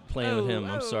 They're not playing with him.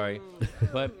 I'm sorry,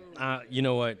 but you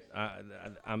know what?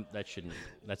 That shouldn't.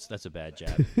 That's a bad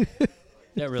jab.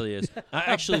 That really is. I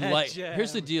actually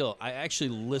Here's the deal. I actually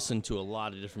listen to a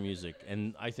lot of different music,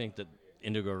 and I think that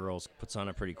Indigo Girls puts on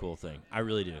a pretty cool thing. I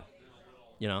really do.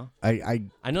 I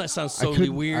know that sounds totally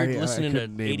weird listening to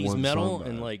 80s metal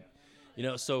and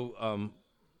so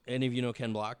any of you know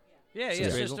Ken Block? Yeah,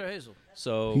 Sister Hazel.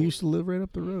 So he used to live right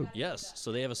up the road. Yes.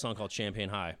 So they have a song called Champagne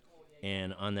High,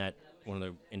 and on that, one of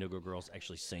the Indigo Girls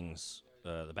actually sings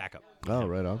the backup. Oh,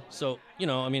 right on. So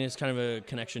it's kind of a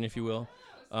connection, if you will.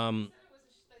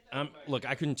 Look,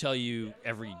 I couldn't tell you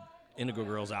every Indigo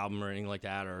Girls album or anything like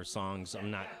that or songs.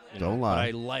 I'm not. Don't lie. But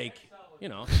I like.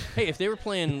 Hey, if they were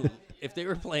playing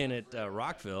at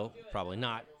Rockville, probably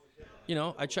not.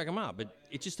 I check them out, but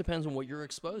it just depends on what you're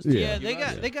exposed to. Yeah,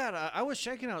 they got. I was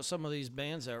checking out some of these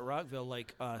bands at Rockville,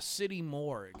 like City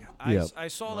Morgue. I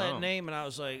saw that name and I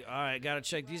was like, all right, got to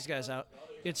check these guys out.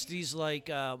 It's these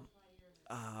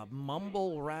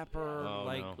mumble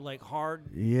rapper, like hard.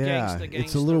 Yeah, gangsta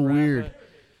it's a little rapper. weird.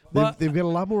 But they've got a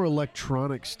lot more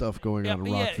electronic stuff going on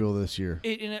in Rockville this year.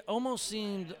 And it almost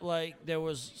seemed like there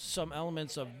was some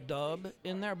elements of dub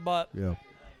in there, but. Yeah.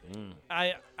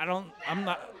 I'm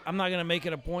not gonna make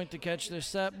it a point to catch their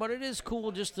set, but it is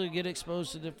cool just to get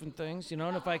exposed to different things, and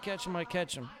if I catch them, I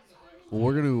catch them. Well,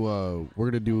 we're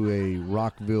gonna do a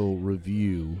Rockville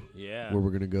review. Yeah. Where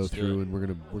we're gonna go through and we're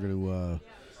gonna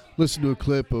listen to a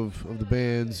clip of the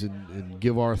bands and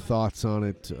give our thoughts on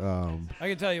it. I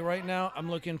can tell you right now, I'm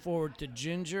looking forward to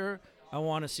Ginger. I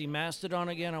want to see Mastodon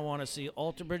again. I want to see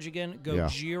Alter Bridge again.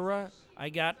 Gojira. I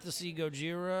got to see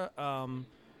Gojira.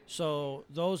 So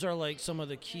those are like some of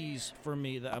the keys for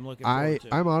me that I'm looking forward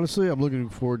to. I'm looking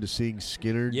forward to seeing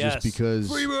Skinner Yes. just because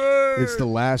Freebird! it's the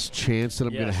last chance that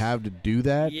I'm going to Yes. have to do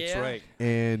that. Yeah. That's right.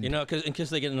 And You know, in case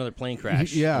they get another plane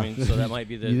crash. Yeah. I mean, so that might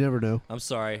be the. you never know. I'm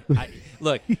sorry.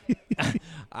 Look,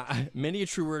 many a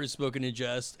true word is spoken in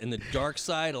jest. And the dark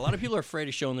side, a lot of people are afraid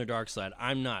of showing their dark side.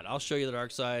 I'm not. I'll show you the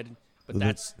dark side, but Well,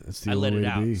 that's the I only let way it to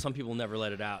out. be. Some people never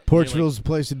let it out. Porchville's the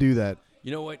place to do that. You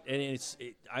know what? And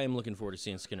I am looking forward to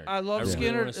seeing Skinner. I love really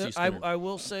Skinner. wanna see Skinner. I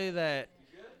will say that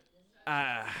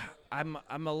I'm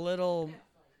a little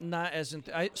not as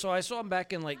so I saw him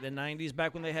back in like the 90s,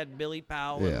 back when they had Billy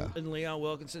Powell Yeah. and Leon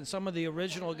Wilkinson, some of the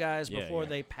original guys Yeah, before yeah.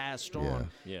 they passed on.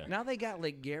 Yeah. Now they got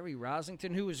like Gary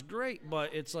Rosington, who is great,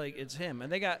 but it's like it's him,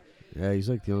 and they got Yeah, he's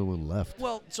like the only one left.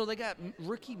 well, so they got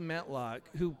Ricky Metlock,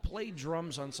 who played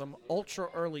drums on some ultra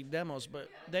early demos, but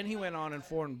then he went on and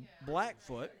formed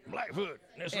Blackfoot. Blackfoot.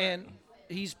 That's And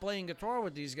he's playing guitar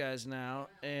with these guys now,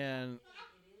 and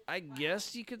I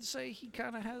guess you could say he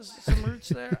kind of has some roots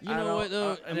there. You know what,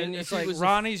 though? I I mean, mean, it's if he like was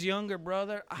Ronnie's younger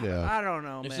brother. Yeah. I don't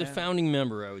know, If man. he's a founding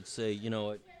member, I would say, you know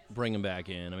what, bring him back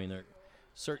in. I mean, they're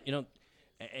certain, you know,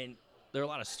 and there are a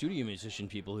lot of studio musician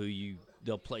people who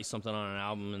they'll play something on an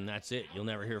album and that's it. You'll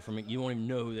never hear from it. You won't even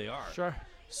know who they are. Sure.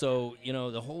 So, you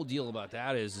know, the whole deal about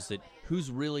that is that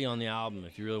who's really on the album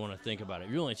if you really want to think about it. If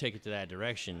you really take it to that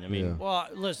direction. I mean, Yeah. Well,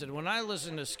 listen, when I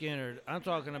listen to Skinner, I'm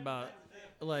talking about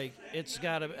like it's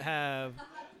got to have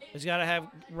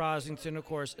Rosington, of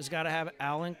course. It's got to have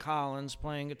Alan Collins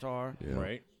playing guitar. Yeah.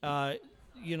 right?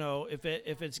 You know, if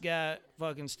it's got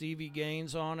fucking Stevie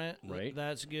Gaines on it, Right.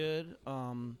 that's good.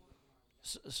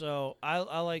 So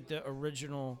I like the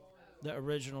original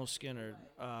Skinner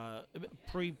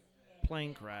pre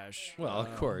plane crash. Well,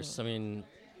 of course. I mean,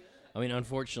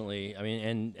 unfortunately,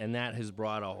 and that has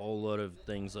brought a whole load of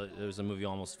things. There was a movie,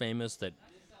 Almost Famous, that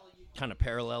kind of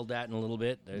paralleled that in a little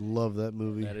bit. Love that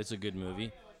movie. That is a good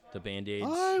movie. The Band-Aids.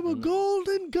 I'm a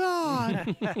golden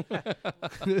god.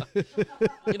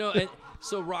 You know, and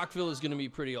so Rockville is going to be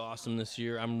pretty awesome this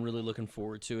year. I'm really looking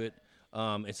forward to it.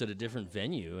 It's at a different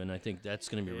venue, and I think that's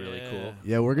going to be really cool.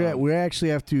 Yeah, we actually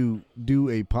have to do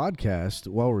a podcast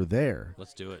while we're there.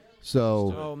 Let's do it.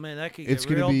 So Oh man, that could it's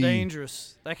get gonna real be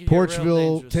dangerous. That could get real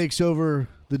Porchville dangerous. takes over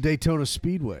the Daytona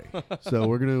Speedway. So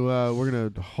we're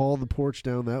gonna haul the porch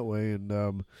down that way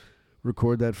and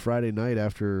record that Friday night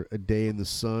after a day in the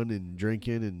sun and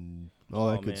drinking and all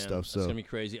that good man, stuff. It's So gonna be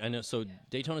crazy. I know. So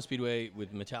Daytona Speedway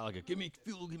with Metallica. Give me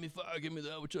fuel, give me fire, give me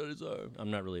that which I desire. I'm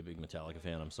not really a big Metallica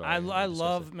fan. I'm sorry. I discuss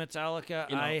love it. Metallica.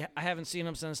 You know- I haven't seen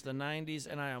them since the 90s,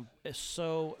 and I am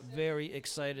so very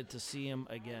excited to see them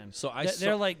again. So I They're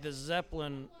saw- like the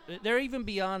Zeppelin. They're even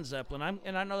beyond Zeppelin.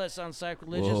 I know that sounds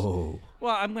sacrilegious. Whoa.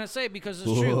 Well, I'm going to say it because it's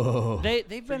Whoa. true.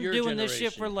 They've been your doing this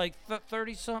shit for generation. like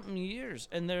 30-something years,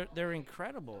 and they're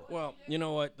incredible. Well, you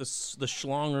know what? The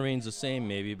schlong remains the same,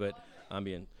 maybe, but I'm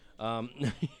being. You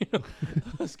know,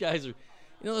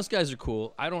 those guys are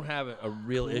cool. I don't have a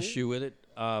real issue with it.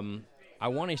 I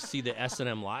want to see the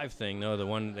S&M live thing though, the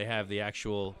one they have the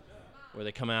actual where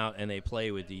they come out and they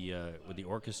play with the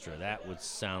orchestra. That would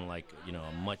sound like, you know,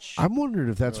 a much. I'm wondering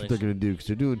if that's what they're gonna do because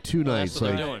they're doing two nights. That's what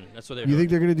like, they're doing. That's what they're you doing. think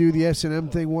they're gonna do the S&M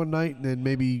thing one night and then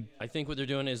maybe I think what they're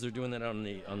doing is they're doing that on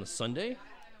the Sunday,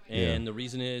 Yeah. and the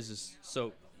reason is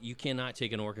so you cannot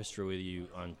take an orchestra with you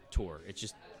on tour. It's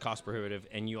just cost prohibitive,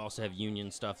 and you also have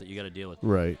union stuff that you got to deal with.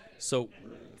 right? So,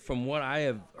 from what I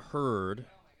have heard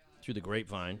through the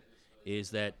grapevine,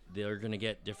 is that they're going to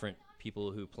get different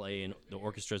people who play in the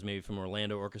orchestras, maybe from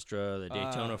Orlando Orchestra, the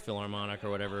Daytona Philharmonic,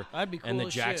 or whatever, That'd be and the cool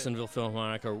as shit. Jacksonville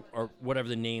Philharmonic, or whatever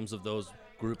the names of those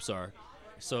groups are.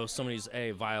 So somebody's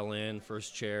violin,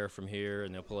 first chair from here,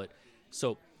 and they'll pull it.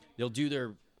 So they'll do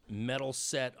their metal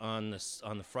set on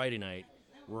the Friday night,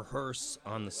 rehearse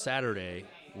on the Saturday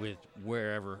with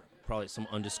wherever, probably some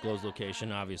undisclosed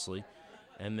location, obviously,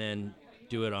 and then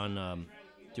do it on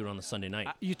the Sunday night.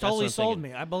 You That's what totally I'm sold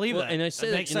thinking. me. I believe Well, that. and I That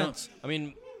said, makes you know, sense. I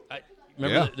mean,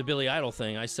 remember Yeah. the Billy Idol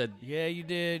thing? I said Yeah, you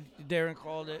did. Darren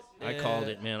called it. I called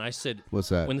it, man. I said, What's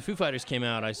that? When the Foo Fighters came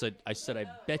out, I said, I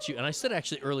bet you, and I said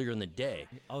actually earlier in the day,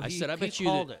 Oh, I he- said, I he bet you,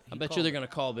 called that, it. I He bet you called they're it. going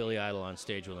to call Billy Idol on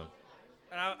stage with him.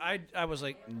 And I was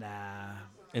like, nah.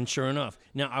 And sure enough,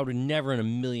 now I would have never in a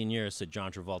million years said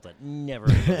John Travolta. Never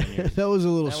in a million years. That was a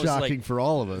little That was shocking like- for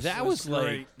all of us. That was was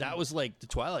great. like the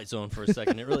Twilight Zone for a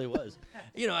second. It really was.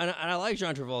 You know, and I like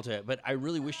John Travolta, but I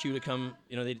really wish you would have come.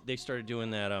 You know, they started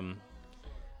doing that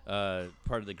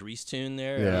part of the Grease tune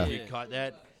there. Yeah. You caught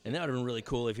that, and that would have been really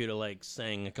cool if you'd have like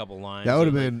sang a couple lines. That would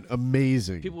have and, like, been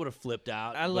amazing. people would have flipped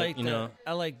out. I but, like you know.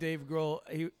 I like Dave Grohl.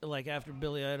 He like after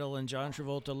Billy Idol and John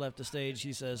Travolta left the stage,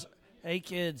 he says, Hey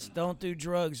kids, don't do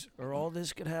drugs, or all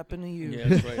this could happen to you. Yeah,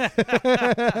 that's right.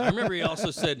 I remember he also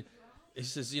said, he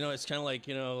says, it's kind of like,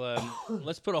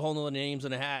 let's put a whole nother names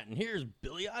in a hat, and here's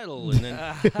Billy Idol, and then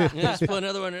let's put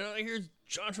another one, and here's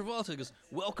John Travolta. He goes,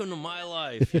 welcome to my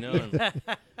life, And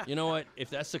you know what? If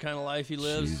that's the kind of life he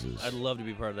lives, I'd love to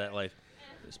be part of that life.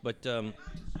 But, I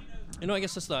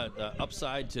guess that's the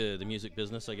upside to the music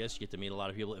business, I guess. You get to meet a lot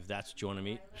of people if that's what you want to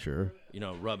meet. Sure.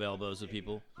 Rub elbows with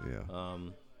people. Yeah.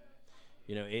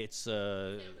 It's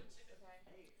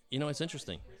it's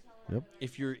interesting. Yep.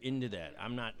 If you're into that,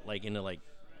 I'm not into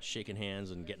shaking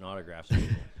hands and getting autographs with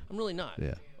people. I'm really not.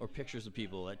 Yeah. Or pictures of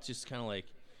people. It's just kind of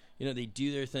they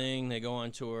do their thing, they go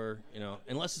on tour,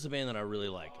 unless it's a band that I really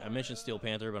like. I mentioned Steel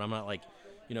Panther, but I'm not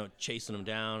chasing them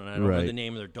down, and I don't know the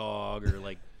name of their dog or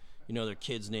their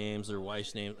kids' names, their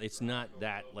wife's name. It's not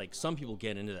that. Some people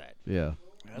get into that. Yeah.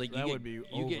 That would be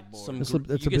you get some that's a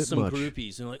bit much.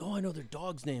 groupies and oh, I know their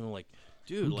dog's name. I'm like,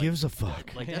 dude, who gives a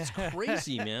fuck? That's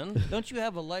crazy, man. Don't you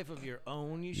have a life of your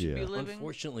own you should be living?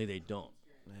 Unfortunately, they don't.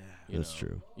 Yeah. That's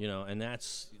true. And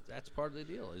that's part of the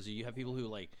deal is you have people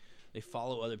who they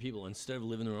follow other people instead of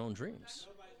living their own dreams.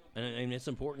 And it's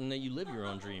important that you live your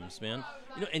own dreams, man.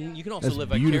 And you can also live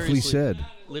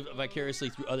vicariously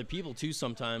through other people too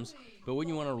sometimes. But when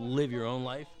you want to live your own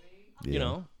life,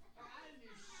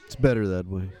 it's better that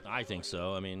way. I think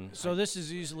so. I mean, so this is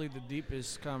usually the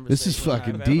deepest conversation this is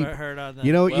fucking I've deep. ever heard on that.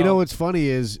 You know what's funny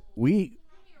is we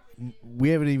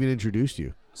haven't even introduced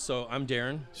you. So I'm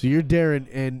Darren. So you're Darren,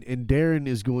 and Darren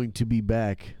is going to be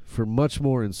back for much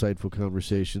more insightful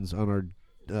conversations on our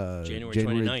January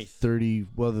 29th. the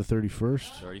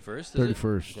 31st. 31st.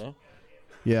 31st. Okay.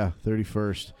 Yeah,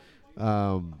 31st.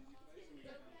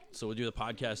 So we'll do the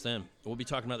podcast then. We'll be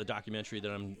talking about the documentary that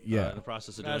I'm in the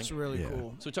process of doing. That's really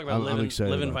cool. So we talk about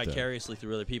living about vicariously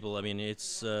through other people. I mean,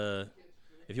 it's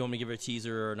if you want me to give it a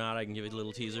teaser or not, I can give it a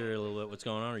little teaser, a little bit what's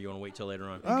going on, or you want to wait till later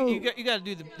on. You got to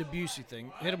do the Busey thing.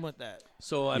 Hit him with that.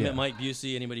 So I met Mike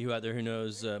Busey. Anybody out there who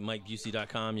knows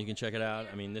MikeBusey.com, you can check it out.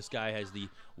 I mean, this guy has the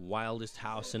wildest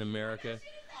house in America.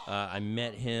 I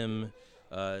met him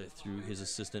through his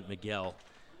assistant, Miguel.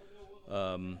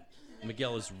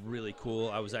 Miguel is really cool.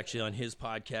 I was actually on his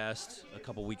podcast a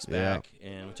couple weeks back,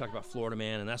 and we talked about Florida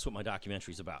Man, and that's what my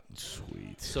documentary's about.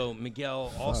 Sweet. So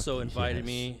Miguel also invited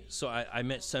me. So I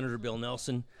met Senator Bill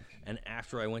Nelson, and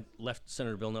after I left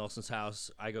Senator Bill Nelson's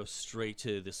house, I go straight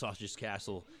to the Sausage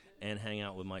Castle and hang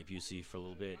out with Mike Busey for a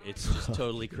little bit. It's just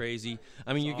totally crazy.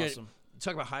 I mean,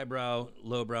 talk about highbrow,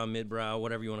 lowbrow, midbrow,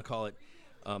 whatever you want to call it.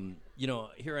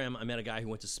 Here I am. I met a guy who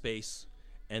went to space.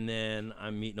 And then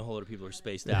I'm meeting a whole lot of people who are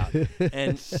spaced out. and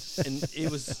it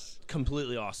was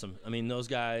completely awesome. I mean, those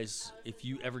guys, if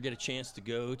you ever get a chance to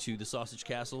go to the Sausage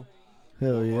Castle,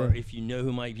 or if you know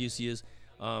who Mike Busey is,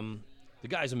 the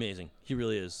guy's amazing. He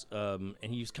really is. And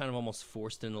he was kind of almost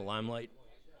forced into the limelight.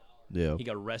 Yeah. He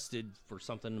got arrested for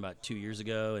something about 2 years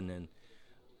ago, and then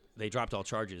they dropped all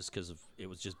charges because it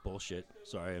was just bullshit.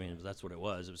 Sorry, I mean, that's what it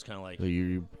was. It was kind of like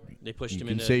they pushed him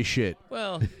into. You can say shit.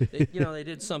 Well, they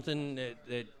did something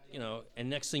that and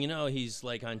next thing you know, he's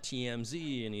like on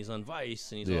TMZ and he's on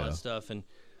Vice and he's all that stuff, and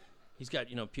he's got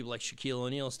people like Shaquille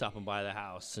O'Neal stopping by the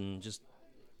house, and just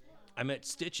I met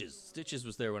Stitches. Stitches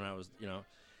was there when I was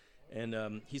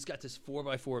and he's got this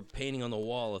 4x4 painting on the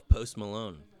wall of Post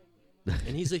Malone.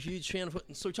 And he's a huge fan of.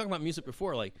 So we're talking about music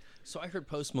before, so I heard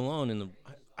Post Malone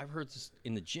I've heard this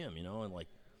in the gym, and man,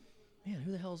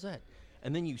 who the hell is that?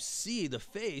 And then you see the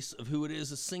face of who it is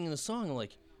that's singing the song, and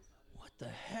what the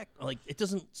heck? It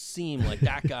doesn't seem like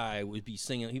that guy would be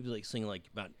singing. He'd be singing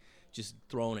about just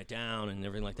throwing it down and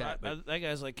everything like that. But that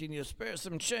guy's like, can you spare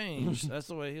some change? That's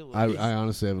the way he looks. I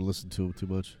honestly haven't listened to him too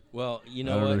much. Well, I don't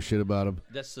know shit about him.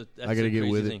 That's I gotta get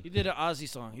with it. He did an Ozzy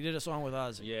song. He did a song with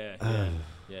Ozzy.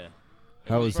 Yeah.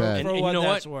 How was that? And you know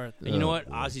what? And you know what?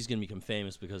 Ozzy's gonna become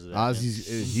famous because of that.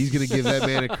 He's gonna give that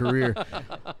man a career.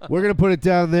 We're gonna put it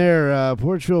down there.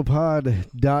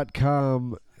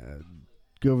 PorchvillePod.com.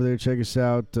 Go over there, check us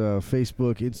out.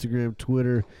 Facebook, Instagram,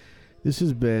 Twitter. This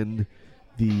has been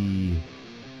the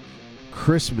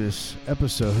Christmas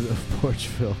episode of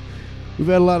Porchville. We've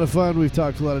had a lot of fun. We've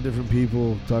talked to a lot of different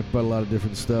people, talked about a lot of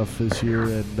different stuff this year,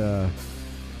 and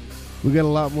we got a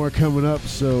lot more coming up.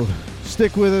 So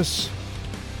stick with us.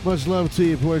 Much love to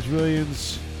you,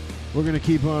 Porchvillians. We're going to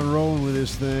keep on rolling with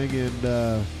this thing and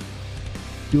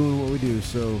doing what we do.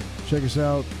 So check us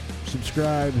out.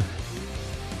 Subscribe.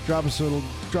 Drop us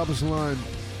a line.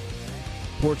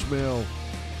 Porch mail.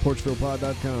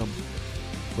 PorchvillePod.com.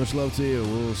 Much love to you.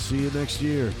 We'll see you next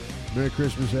year. Merry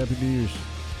Christmas. Happy New Year's.